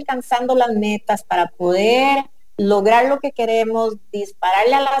poder ir alcanzando las metas, para poder lograr lo que queremos,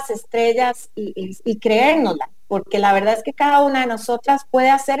 dispararle a las estrellas y creérnosla, porque la verdad es que cada una de nosotras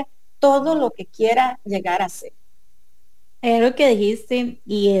puede hacer todo lo que quiera llegar a ser. Hay algo que dijiste,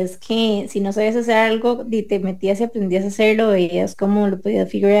 y es que si no sabías hacer algo y te metías y aprendías a hacerlo, veías cómo lo podías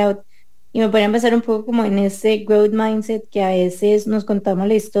figure out. Y me ponía a pensar un poco como en ese growth mindset que a veces nos contamos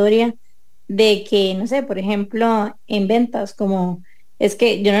la historia de que, no sé, por ejemplo, en ventas, como es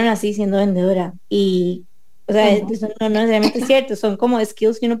que yo no nací siendo vendedora, y o sea, eso no necesariamente es cierto, son como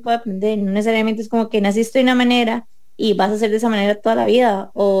skills que uno puede aprender, no necesariamente es como que naciste de una manera y vas a ser de esa manera toda la vida,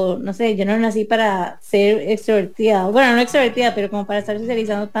 o no sé, yo no nací para ser extrovertida, bueno, no extrovertida, pero como para estar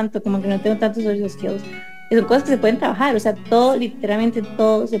socializando tanto, como que no tengo tantos social skills, y son cosas que se pueden trabajar, o sea, todo, literalmente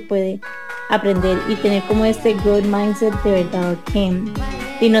todo se puede aprender y tener como este growth mindset de verdad que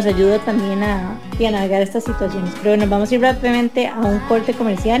y nos ayuda también a navegar estas situaciones. Pero bueno, vamos a ir rápidamente a un corte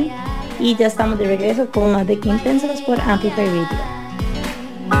comercial y ya estamos de regreso con más de Qué Intensas por Amplify Radio.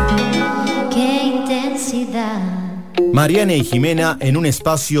 Qué intensidad. Mariana y Jimena en un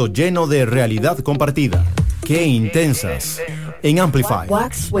espacio lleno de realidad compartida. Qué intensas en Amplify.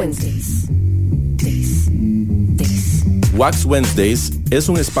 Wax Wednesdays. Wax Wednesdays es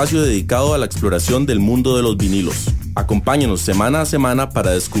un espacio dedicado a la exploración del mundo de los vinilos. Acompáñanos semana a semana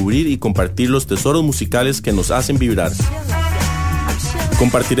para descubrir y compartir los tesoros musicales que nos hacen vibrar.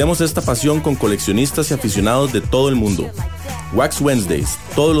 Compartiremos esta pasión con coleccionistas y aficionados de todo el mundo. Wax Wednesdays,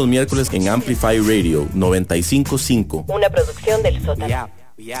 todos los miércoles en Amplify Radio 95.5. Una producción del sótano.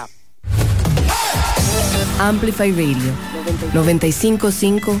 Amplify Radio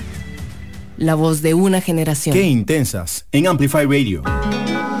 95.5. La voz de una generación. Qué intensas en Amplify Radio.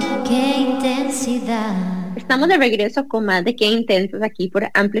 Qué intensidad. Estamos de regreso con más de Qué Intensas aquí por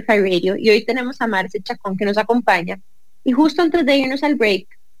Amplify Radio, y hoy tenemos a Marcela Chacón que nos acompaña, y justo antes de irnos al break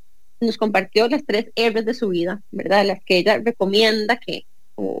nos compartió las 3 R's de su vida, ¿verdad? Las que ella recomienda, que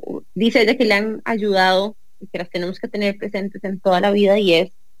o dice ella que le han ayudado y que las tenemos que tener presentes en toda la vida, y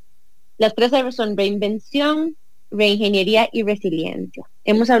es, las 3 R's son reinvención, reingeniería y resiliencia.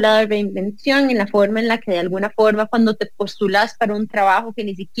 Hemos hablado de reinvención en la forma en la que de alguna forma cuando te postulas para un trabajo que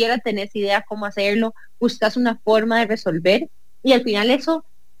ni siquiera tenés idea cómo hacerlo, buscas una forma de resolver, y al final eso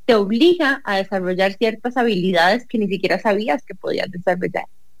te obliga a desarrollar ciertas habilidades que ni siquiera sabías que podías desarrollar.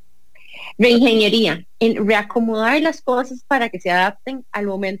 Reingeniería, en reacomodar las cosas para que se adapten al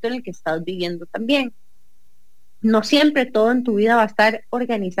momento en el que estás viviendo también. No siempre todo en tu vida va a estar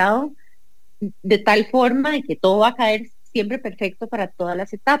organizado de tal forma de que todo va a caer siempre perfecto para todas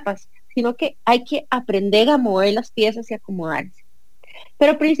las etapas, sino que hay que aprender a mover las piezas y acomodarse.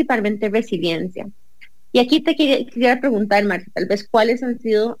 Pero principalmente resiliencia. Y aquí te quisiera preguntar, Marcia, tal vez cuáles han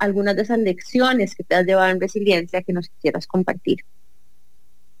sido algunas de esas lecciones que te has llevado en resiliencia que nos quisieras compartir.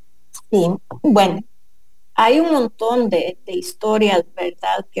 Sí, bueno, hay un montón de historias,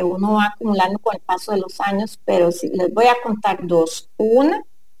 ¿verdad?, que uno va acumulando con el paso de los años, pero sí, les voy a contar 2. Una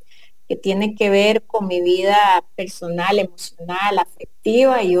que tiene que ver con mi vida personal, emocional,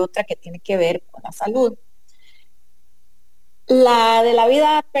 afectiva, y otra que tiene que ver con la salud. La de la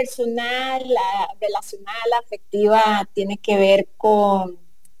vida personal, la relacional, afectiva, tiene que ver con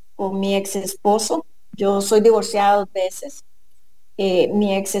mi ex esposo. Yo soy divorciada 2 veces.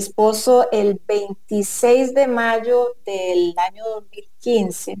 Mi ex esposo, el 26 de mayo del año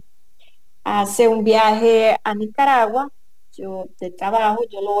 2015, hace un viaje a Nicaragua, yo de trabajo,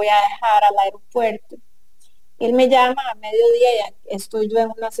 yo lo voy a dejar al aeropuerto. Él me llama a mediodía, y estoy yo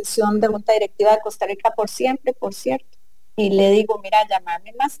en una sesión de junta directiva de Costa Rica por siempre, por cierto, y le digo, mira,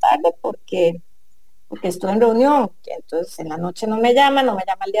 llamarme más tarde porque estoy en reunión. Entonces en la noche no me llama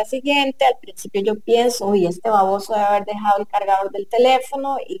al día siguiente. Al principio yo pienso, uy, este baboso debe haber dejado el cargador del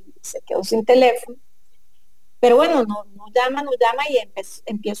teléfono y se quedó sin teléfono. Pero bueno, no llama y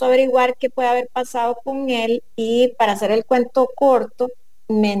empiezo a averiguar qué puede haber pasado con él, y para hacer el cuento corto,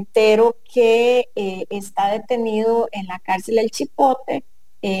 me entero que está detenido en la cárcel El Chipote,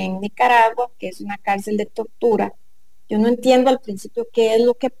 en Nicaragua, que es una cárcel de tortura. Yo no entiendo al principio qué es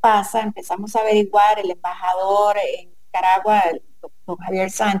lo que pasa. Empezamos a averiguar. El embajador en Nicaragua, el doctor Javier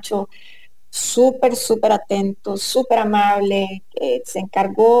Sancho, súper atento, súper amable, se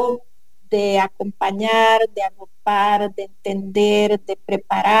encargó de acompañar, de agrupar, de entender, de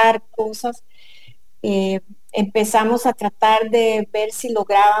preparar cosas. Empezamos a tratar de ver si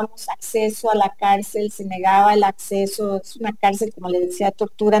lográbamos acceso a la cárcel, se negaba el acceso, es una cárcel, como les decía, de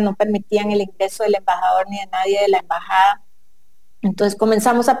tortura, no permitían el ingreso del embajador ni de nadie de la embajada. Entonces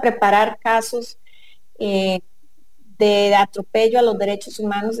comenzamos a preparar casos de atropello a los derechos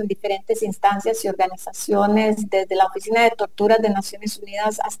humanos en diferentes instancias y organizaciones, desde la Oficina de Torturas de Naciones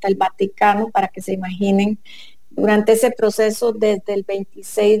Unidas hasta el Vaticano, para que se imaginen. Durante ese proceso, desde el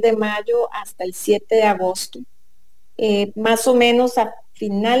 26 de mayo hasta el 7 de agosto, más o menos a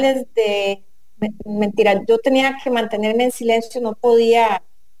finales de, mentira, yo tenía que mantenerme en silencio, no podía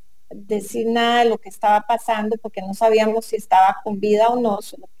decir nada de lo que estaba pasando porque no sabíamos si estaba con vida o no,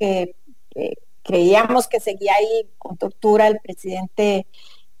 solo que creíamos que seguía ahí con tortura el presidente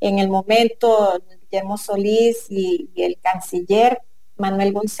en el momento, Guillermo Solís y el canciller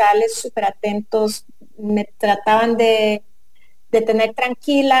Manuel González, súper atentos, me trataban de tener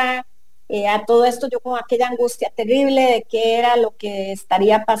tranquila. A todo esto yo con aquella angustia terrible de qué era lo que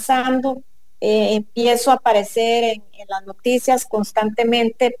estaría pasando, empiezo a aparecer en las noticias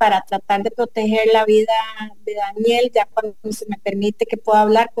constantemente para tratar de proteger la vida de Daniel, ya cuando se me permite que pueda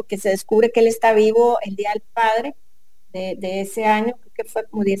hablar, porque se descubre que él está vivo el Día del Padre de ese año, creo que fue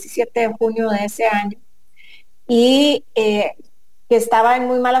como 17 de junio de ese año, y que estaba en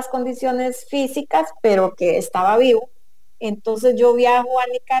muy malas condiciones físicas, pero que estaba vivo. Entonces yo viajo a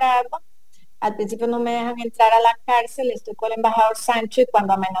Nicaragua. Al principio no me dejan entrar a la cárcel, estoy con el embajador Sancho y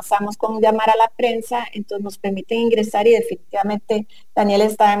cuando amenazamos con llamar a la prensa, entonces nos permiten ingresar y definitivamente Daniel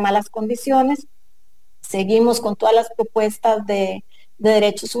estaba en malas condiciones. Seguimos con todas las propuestas de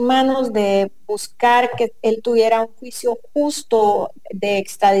derechos humanos, de buscar que él tuviera un juicio justo de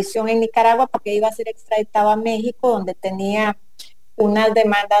extradición en Nicaragua, porque iba a ser extraditado a México, donde tenía unas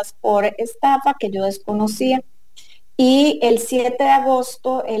demandas por estafa que yo desconocía. Y el 7 de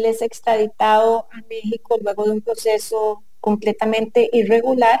agosto él es extraditado a México luego de un proceso completamente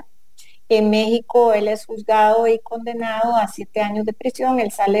irregular. En México él es juzgado y condenado a 7 años de prisión.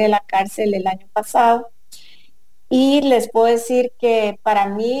 Él sale de la cárcel el año pasado. Y les puedo decir que para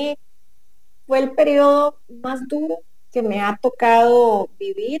mí fue el periodo más duro que me ha tocado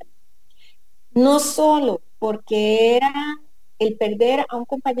vivir. No solo porque era el perder a un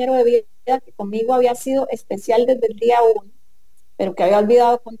compañero de vida que conmigo había sido especial desde el día 1, pero que había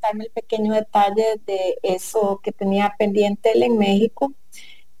olvidado contarme el pequeño detalle de eso que tenía pendiente él en México,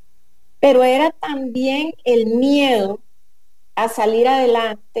 pero era también el miedo a salir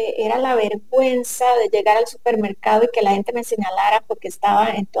adelante, era la vergüenza de llegar al supermercado y que la gente me señalara porque estaba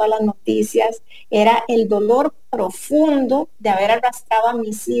en todas las noticias, era el dolor profundo de haber arrastrado a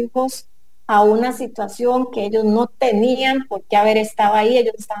mis hijos a una situación que ellos no tenían por qué haber estado ahí,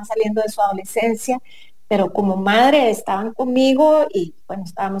 ellos estaban saliendo de su adolescencia, pero como madre estaban conmigo y bueno,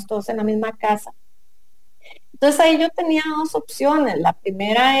 estábamos todos en la misma casa. Entonces ahí yo tenía dos opciones. La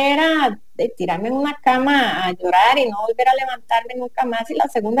primera era de tirarme en una cama a llorar y no volver a levantarme nunca más, y la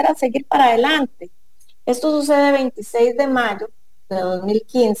segunda era seguir para adelante. Esto sucede el 26 de mayo de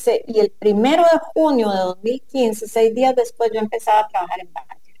 2015 y el 1 de junio de 2015, 6 días después, yo empezaba a trabajar en Bayer.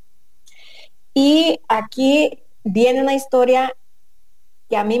 Y aquí viene una historia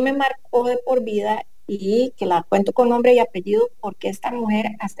que a mí me marcó de por vida y que la cuento con nombre y apellido porque esta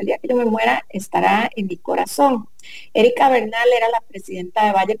mujer, hasta el día que yo me muera, estará en mi corazón. Erika Bernal era la presidenta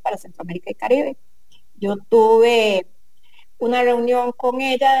de Bayer para Centroamérica y Caribe. Yo tuve una reunión con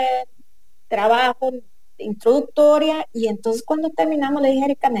ella de trabajo introductoria y entonces cuando terminamos le dije: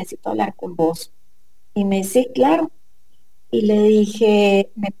 Erika, necesito hablar con vos. Y me dice: claro. Y le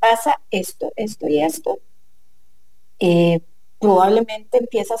dije: me pasa esto, esto y esto. Probablemente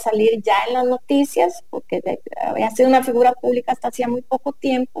empieza a salir ya en las noticias, porque había sido una figura pública hasta hacía muy poco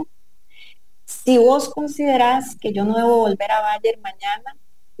tiempo. Si vos considerás que yo no debo volver a Bayer mañana,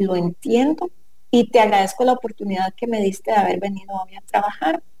 lo entiendo y te agradezco la oportunidad que me diste de haber venido hoy a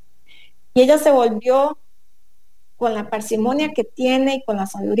trabajar. Y ella se volvió, con la parsimonia que tiene y con la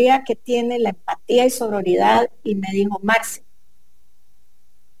sabiduría que tiene, la empatía y sororidad, y me dijo: Marce,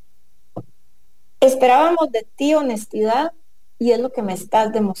 esperábamos de ti honestidad y es lo que me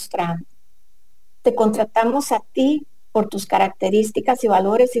estás demostrando. Te contratamos a ti por tus características y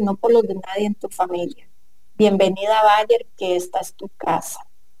valores y no por los de nadie en tu familia. Bienvenida a Bayer, que esta es tu casa.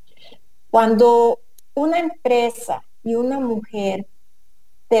 Cuando una empresa y una mujer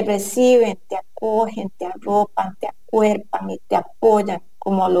te reciben, te acogen, te arropan, te acuerpan y te apoyan,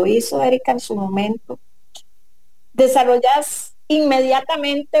 como lo hizo Erika en su momento, desarrollas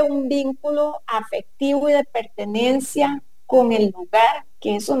inmediatamente un vínculo afectivo y de pertenencia con el lugar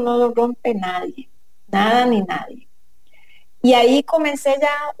que eso no lo rompe nadie, nada ni nadie. Y ahí comencé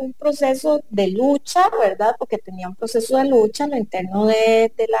ya un proceso de lucha, ¿verdad? Porque tenía un proceso de lucha, lo interno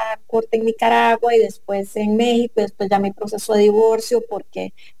de la corte en Nicaragua y después en México, y después ya mi proceso de divorcio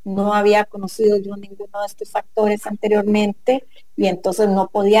porque no había conocido yo ninguno de estos factores anteriormente y entonces no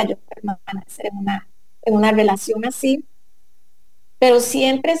podía yo permanecer en una relación así, pero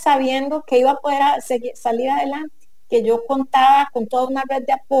siempre sabiendo que iba a poder salir adelante, que yo contaba con toda una red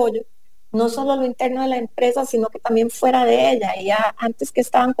de apoyo, no solo lo interno de la empresa, sino que también fuera de ella. Y ya antes que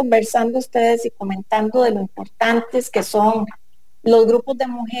estaban conversando ustedes y comentando de lo importantes que son los grupos de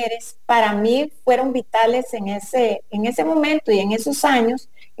mujeres, para mí fueron vitales en ese momento y en esos años,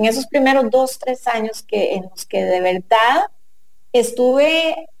 en esos primeros 2-3 años en los que de verdad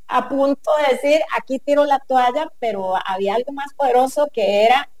estuve a punto de decir, aquí tiro la toalla, pero había algo más poderoso que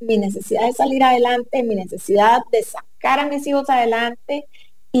era mi necesidad de salir adelante, mi necesidad de sacar a mis hijos adelante,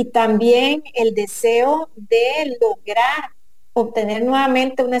 y también el deseo de lograr obtener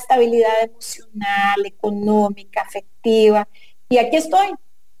nuevamente una estabilidad emocional, económica, afectiva. Y aquí estoy,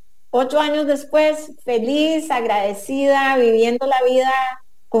 8 años después, feliz, agradecida, viviendo la vida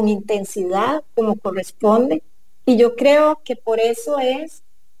con intensidad, como corresponde. Y yo creo que por eso es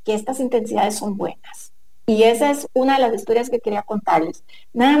que estas intensidades son buenas. Y esa es una de las historias que quería contarles.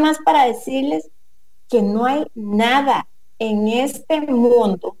 Nada más para decirles que no hay nada en este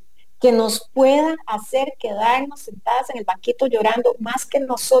mundo que nos pueda hacer quedarnos sentadas en el banquito llorando más que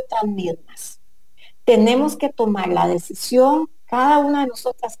nosotras mismas. Tenemos que tomar la decisión, cada una de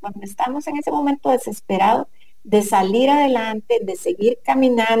nosotras, cuando estamos en ese momento desesperado, de salir adelante, de seguir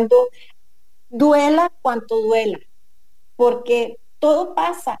caminando, duela cuanto duela, porque todo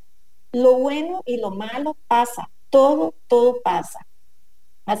pasa, lo bueno y lo malo pasa, todo pasa.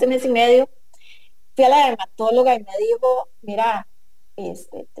 Hace mes y medio fui a la dermatóloga y me dijo, mira,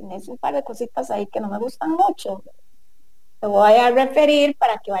 tenés un par de cositas ahí que no me gustan mucho. Te voy a referir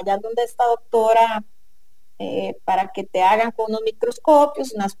para que vayas donde esta doctora, para que te hagan con unos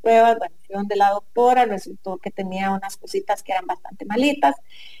microscopios, unas pruebas. Bueno, fui donde la doctora, resultó que tenía unas cositas que eran bastante malitas.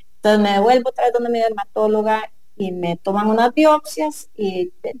 Entonces me devuelvo otra vez donde mi dermatóloga y me toman unas biopsias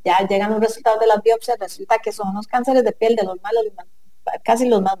y ya llegan los resultados de las biopsias. Resulta que son unos cánceres de piel de los malos, casi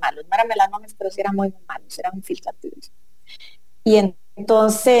los más malos. No eran melanomas, pero sí eran muy malos, eran infiltrativos. Y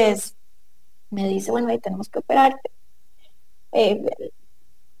entonces me dice, bueno, ahí tenemos que operarte.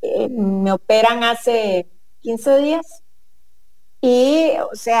 Me operan hace 15 días y,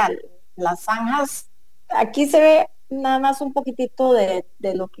 o sea, las zanjas, aquí se ve nada más un poquitito de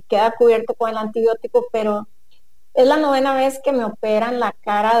lo que queda cubierto con el antibiótico, pero es la 9ª vez que me operan la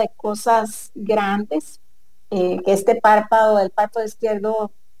cara de cosas grandes, que el párpado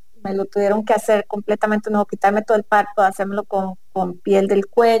izquierdo, me lo tuvieron que hacer completamente nuevo, quitarme todo el párpado, hacérmelo con piel del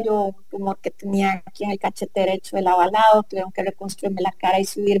cuello, un tumor que tenía aquí en el cachete derecho del lado al lado, tuvieron que reconstruirme la cara y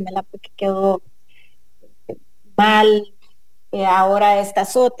subírmela porque quedó mal. Ahora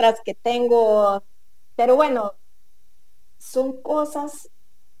estas otras que tengo, pero bueno, son cosas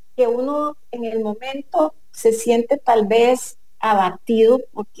que uno en el momento se siente tal vez abatido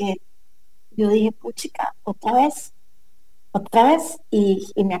porque yo dije, puchica, otra vez,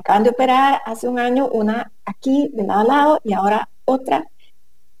 y me acaban de operar hace un año, una aquí de lado a lado y ahora otra,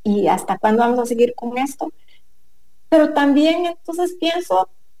 y hasta cuándo vamos a seguir con esto. Pero también entonces pienso,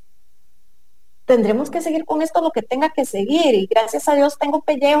 tendremos que seguir con esto lo que tenga que seguir, y gracias a Dios tengo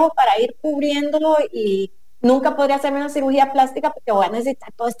pellejo para ir cubriéndolo, y nunca podría hacerme una cirugía plástica porque voy a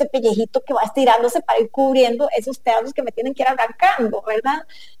necesitar todo este pellejito que va estirándose para ir cubriendo esos pedazos que me tienen que ir arrancando, ¿verdad?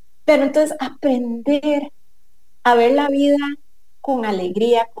 Pero entonces aprender a ver la vida con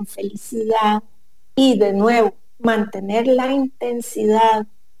alegría, con felicidad, y de nuevo mantener la intensidad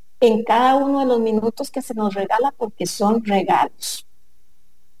en cada uno de los minutos que se nos regala, porque son regalos.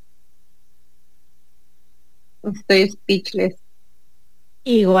 Estoy speechless.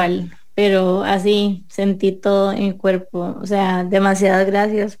 Igual, pero así sentí todo en mi cuerpo. O sea, demasiadas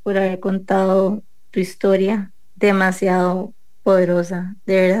gracias por haber contado tu historia, demasiado poderosa,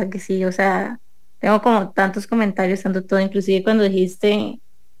 de verdad que sí. O sea, tengo como tantos comentarios, tanto todo, inclusive cuando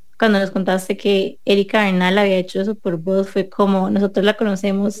nos contaste que Erika Bernal había hecho eso por vos, fue como, nosotros la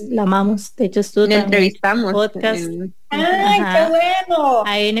conocemos, la amamos, de hecho estuvo La entrevistamos podcast. ¡Ay, Ajá. qué bueno!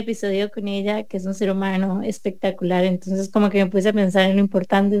 Hay un episodio con ella que es un ser humano espectacular, entonces como que me puse a pensar en lo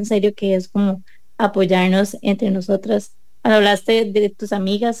importante en serio que es como apoyarnos entre nosotras. Cuando hablaste de tus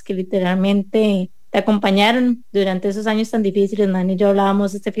amigas que literalmente te acompañaron durante esos años tan difíciles, Nani y yo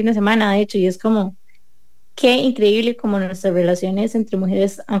hablábamos este fin de semana, de hecho, y es como qué increíble como nuestras relaciones entre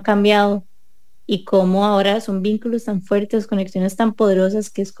mujeres han cambiado y cómo ahora son vínculos tan fuertes, conexiones tan poderosas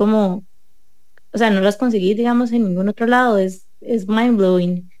que es como, o sea, no las conseguí, digamos, en ningún otro lado, es mind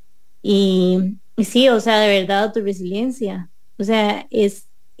blowing. Y sí, o sea, de verdad, tu resiliencia, o sea, es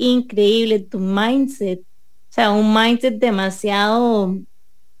increíble tu mindset, o sea, un mindset demasiado,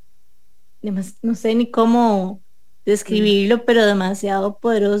 no sé ni cómo describirlo, pero demasiado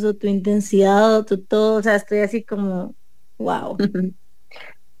poderoso, tu intensidad, tu todo, o sea, estoy así como, wow.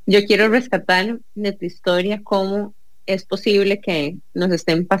 Yo quiero rescatar de tu historia cómo es posible que nos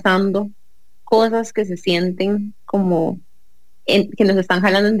estén pasando cosas que se sienten como que nos están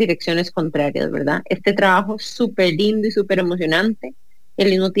jalando en direcciones contrarias, ¿verdad? Este trabajo súper lindo y súper emocionante, y al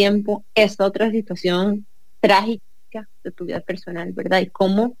mismo tiempo esta otra situación trágica de tu vida personal, ¿verdad? Y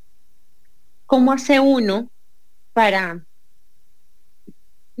cómo hace uno para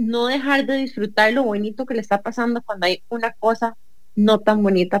no dejar de disfrutar lo bonito que le está pasando cuando hay una cosa no tan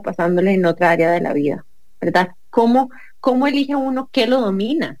bonita pasándole en otra área de la vida, ¿verdad? ¿Cómo elige uno qué lo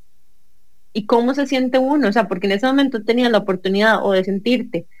domina? ¿Y cómo se siente uno? O sea, porque en ese momento tenías la oportunidad o de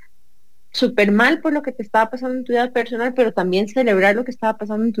sentirte súper mal por lo que te estaba pasando en tu vida personal, pero también celebrar lo que estaba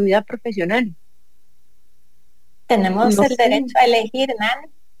pasando en tu vida profesional. Tenemos No el sé. derecho a elegir, Nan.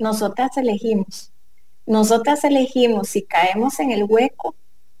 Nosotras elegimos. Nosotras elegimos si caemos en el hueco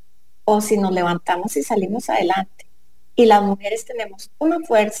o si nos levantamos y salimos adelante. Y las mujeres tenemos una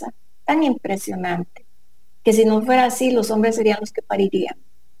fuerza tan impresionante que si no fuera así, los hombres serían los que parirían.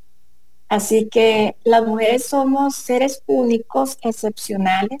 Así que las mujeres somos seres únicos,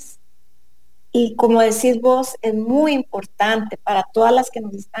 excepcionales, y como decís vos, es muy importante para todas las que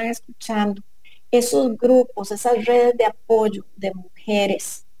nos están escuchando, esos grupos, esas redes de apoyo de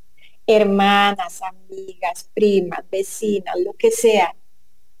mujeres, hermanas, amigas, primas, vecinas, lo que sea,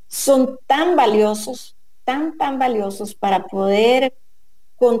 son tan valiosos, tan valiosos para poder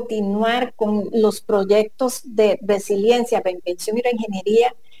continuar con los proyectos de resiliencia, reinvención y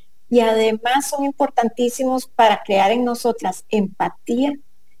reingeniería, y además son importantísimos para crear en nosotras empatía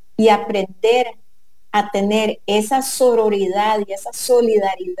y aprender a tener esa sororidad y esa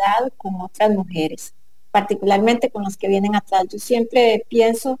solidaridad con otras mujeres, particularmente con las que vienen atrás. Yo siempre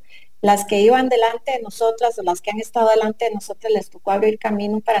pienso, las que iban delante de nosotras o las que han estado delante de nosotras, les tocó abrir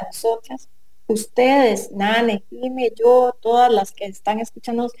camino para nosotras. Ustedes, Nane, Jime, yo, todas las que están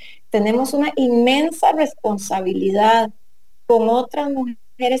escuchando, tenemos una inmensa responsabilidad con otras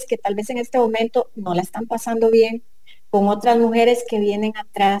mujeres que tal vez en este momento no la están pasando bien, con otras mujeres que vienen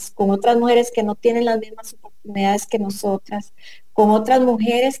atrás, con otras mujeres que no tienen las mismas oportunidades que nosotras, con otras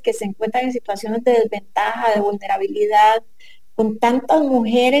mujeres que se encuentran en situaciones de desventaja, de vulnerabilidad, con tantas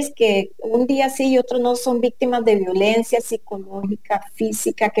mujeres que un día sí y otro no son víctimas de violencia psicológica,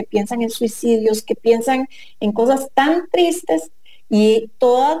 física, que piensan en suicidios, que piensan en cosas tan tristes, y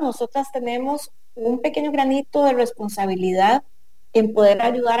todas nosotras tenemos un pequeño granito de responsabilidad en poder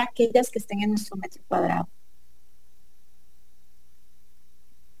ayudar a aquellas que estén en nuestro metro cuadrado.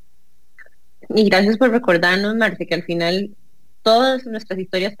 Y gracias por recordarnos, Marce, que al final todas nuestras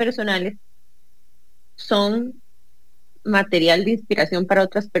historias personales son material de inspiración para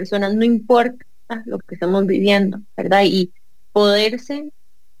otras personas, no importa lo que estamos viviendo, ¿verdad? Y poderse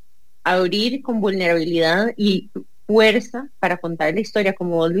abrir con vulnerabilidad y fuerza para contar la historia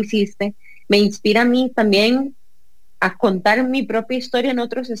como vos lo hiciste, me inspira a mí también a contar mi propia historia en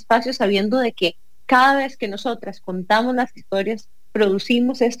otros espacios, sabiendo de que cada vez que nosotras contamos las historias,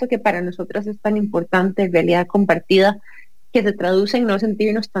 producimos esto que para nosotras es tan importante, realidad compartida, que se traduce en no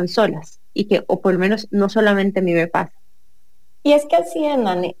sentirnos tan solas, y que, o por lo menos, no solamente a mí me pasa. Y es que así es,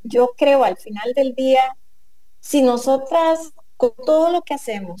 Nane. Yo creo al final del día, si nosotras, con todo lo que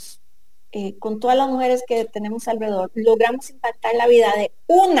hacemos, con todas las mujeres que tenemos alrededor, logramos impactar la vida de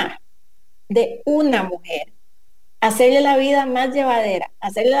una mujer, hacerle la vida más llevadera,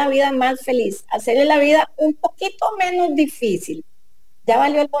 hacerle la vida más feliz, hacerle la vida un poquito menos difícil, ya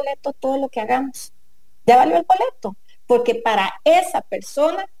valió el boleto todo lo que hagamos. Ya valió el boleto, porque para esa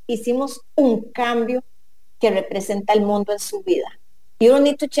persona hicimos un cambio que representa el mundo en su vida. You don't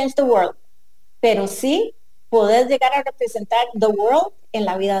need to change the world, pero sí podés llegar a representar the world en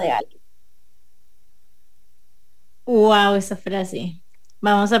la vida de alguien. Wow, esa frase.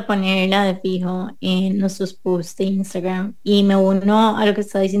 Vamos a ponerla de fijo en nuestros posts de Instagram. Y me uno a lo que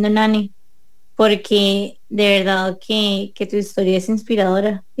está diciendo Nani, porque de verdad que tu historia es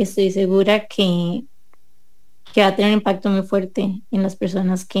inspiradora. Estoy segura que va a tener un impacto muy fuerte en las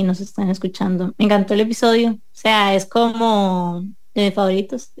personas que nos están escuchando. Me encantó el episodio. O sea, es como de mis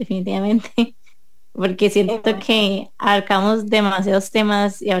favoritos, definitivamente. Porque siento que abarcamos demasiados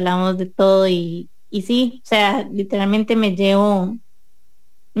temas y hablamos de todo y sí, o sea, literalmente me llevo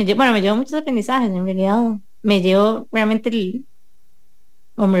me llevo muchos aprendizajes, en realidad. Me llevo realmente,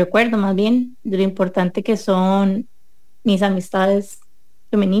 o me recuerdo más bien, de lo importante que son mis amistades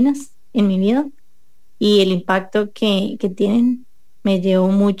femeninas en mi vida y el impacto que tienen. Me llevo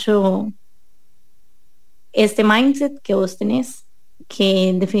mucho este mindset que vos tenés,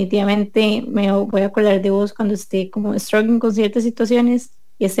 que definitivamente me voy a acordar de vos cuando esté como struggling con ciertas situaciones,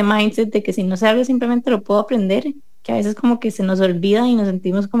 y ese mindset de que si no sé algo simplemente lo puedo aprender, que a veces como que se nos olvida y nos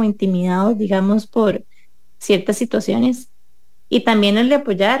sentimos como intimidados, digamos, por ciertas situaciones. Y también el de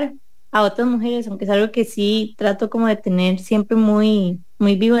apoyar a otras mujeres, aunque es algo que sí trato como de tener siempre muy,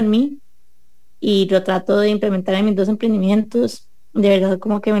 muy vivo en mí, y lo trato de implementar en mis 2 emprendimientos. De verdad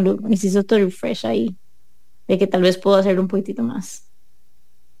como que me hizo todo refresh ahí, de que tal vez puedo hacerlo un poquitito más.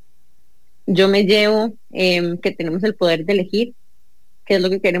 Yo me llevo que tenemos el poder de elegir qué es lo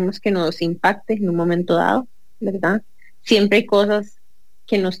que queremos que nos impacte en un momento dado, ¿verdad? Siempre hay cosas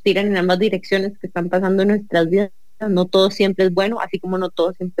que nos tiran en ambas direcciones que están pasando en nuestras vidas. No todo siempre es bueno, así como no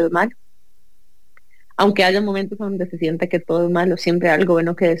todo siempre es malo. Aunque haya momentos donde se sienta que todo es malo, siempre hay algo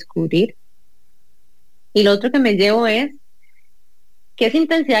bueno que descubrir. Y lo otro que me llevo es que esa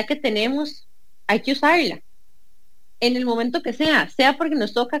intensidad que tenemos hay que usarla en el momento que sea porque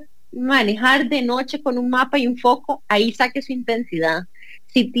nos toca manejar de noche con un mapa y un foco, ahí saque su intensidad.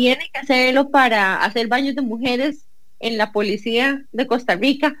 Si tiene que hacerlo para hacer baños de mujeres en la policía de Costa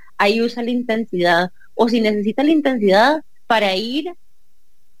Rica, ahí usa la intensidad. O si necesita la intensidad para ir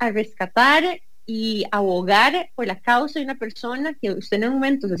a rescatar y abogar por la causa de una persona que usted en un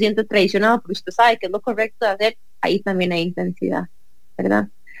momento se siente traicionado, pero usted sabe que es lo correcto de hacer, ahí también hay intensidad, ¿verdad?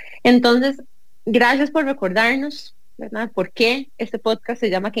 Entonces, gracias por recordarnos, ¿verdad? ¿Por qué este podcast se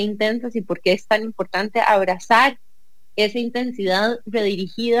llama Qué Intensas y por qué es tan importante abrazar esa intensidad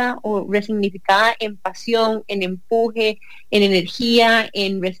redirigida o resignificada en pasión, en empuje, en energía,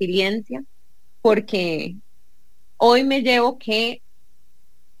 en resiliencia? Porque hoy me llevo que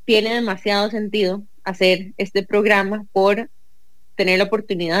tiene demasiado sentido hacer este programa por tener la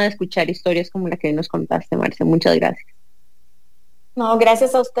oportunidad de escuchar historias como la que nos contaste, Marce. Muchas gracias. No,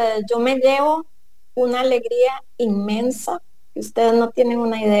 gracias a ustedes. Yo me llevo una alegría inmensa, que ustedes no tienen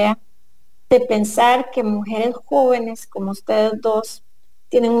una idea, de pensar que mujeres jóvenes como ustedes dos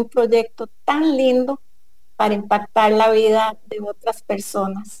tienen un proyecto tan lindo para impactar la vida de otras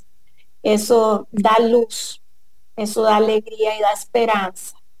personas. Eso da luz, eso da alegría y da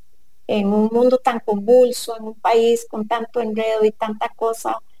esperanza. En un mundo tan convulso, en un país con tanto enredo y tanta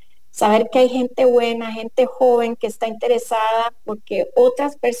cosa, saber que hay gente buena, gente joven que está interesada porque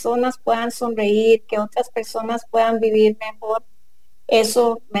otras personas puedan sonreír, que otras personas puedan vivir mejor,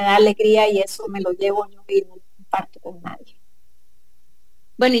 eso me da alegría y eso me lo llevo yo y no lo comparto con nadie.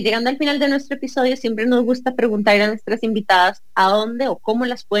 Bueno, y llegando al final de nuestro episodio, siempre nos gusta preguntarle a nuestras invitadas a dónde o cómo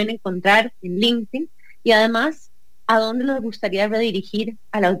las pueden encontrar en LinkedIn y además a dónde les gustaría redirigir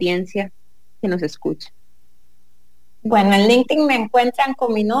a la audiencia que nos escucha. Bueno, en LinkedIn me encuentran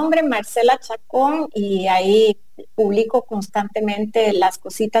con mi nombre, Marcela Chacón, y ahí publico constantemente las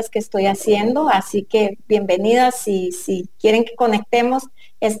cositas que estoy haciendo, así que bienvenidas y si quieren que conectemos,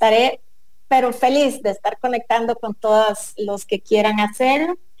 estaré pero feliz de estar conectando con todos los que quieran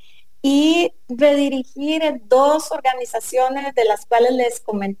hacerlo y redirigir 2 organizaciones de las cuales les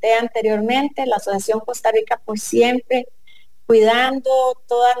comenté anteriormente, la Asociación Costa Rica por Siempre, cuidando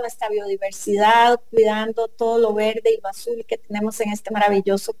toda nuestra biodiversidad, cuidando todo lo verde y lo azul que tenemos en este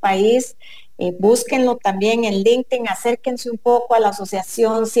maravilloso país. Búsquenlo también en LinkedIn, acérquense un poco a la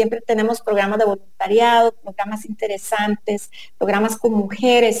asociación, siempre tenemos programas de voluntariado, programas interesantes, programas con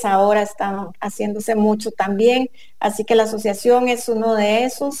mujeres ahora están haciéndose mucho también, así que la asociación es uno de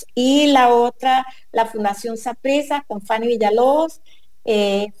esos. Y la otra, la Fundación Saprissa con Fanny Villalobos.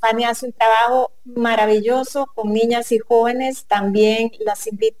 Fanny hace un trabajo maravilloso con niñas y jóvenes. También las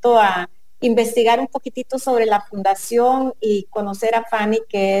invito a investigar un poquitito sobre la fundación y conocer a Fanny,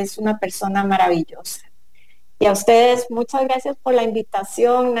 que es una persona maravillosa. Y a ustedes, muchas gracias por la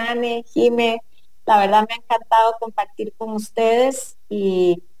invitación, Nane, Jime. La verdad me ha encantado compartir con ustedes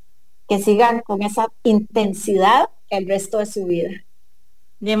y que sigan con esa intensidad el resto de su vida.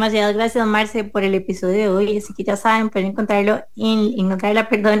 Demasiadas gracias, Marce, por el episodio de hoy. Así que ya saben, pueden encontrarla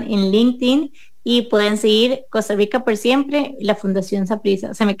en LinkedIn y pueden seguir Costa Rica por Siempre y la Fundación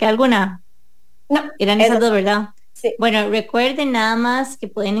Saprissa. ¿Se me queda alguna? No. Eran esas 2, ¿verdad? Sí. Bueno, recuerden nada más que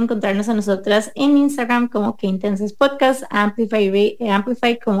pueden encontrarnos a nosotras en Instagram como Que Intensas Podcast, Amplify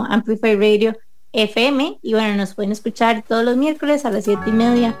como Amplify Radio FM, y bueno, nos pueden escuchar todos los miércoles a las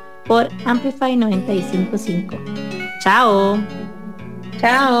 7:30 por Amplify 95.5. Chao.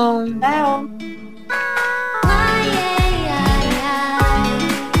 Chao. Chao. Ay, ay, ay,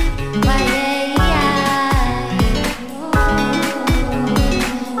 ay.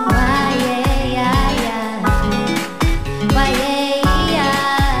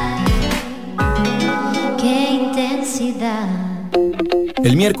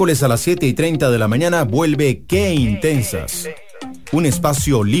 El miércoles a las 7:30 de la mañana vuelve Qué Intensas. Un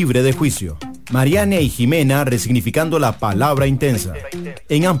espacio libre de juicio. Mariana y Jimena resignificando la palabra intensa.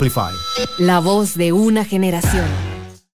 En Amplify. La voz de una generación.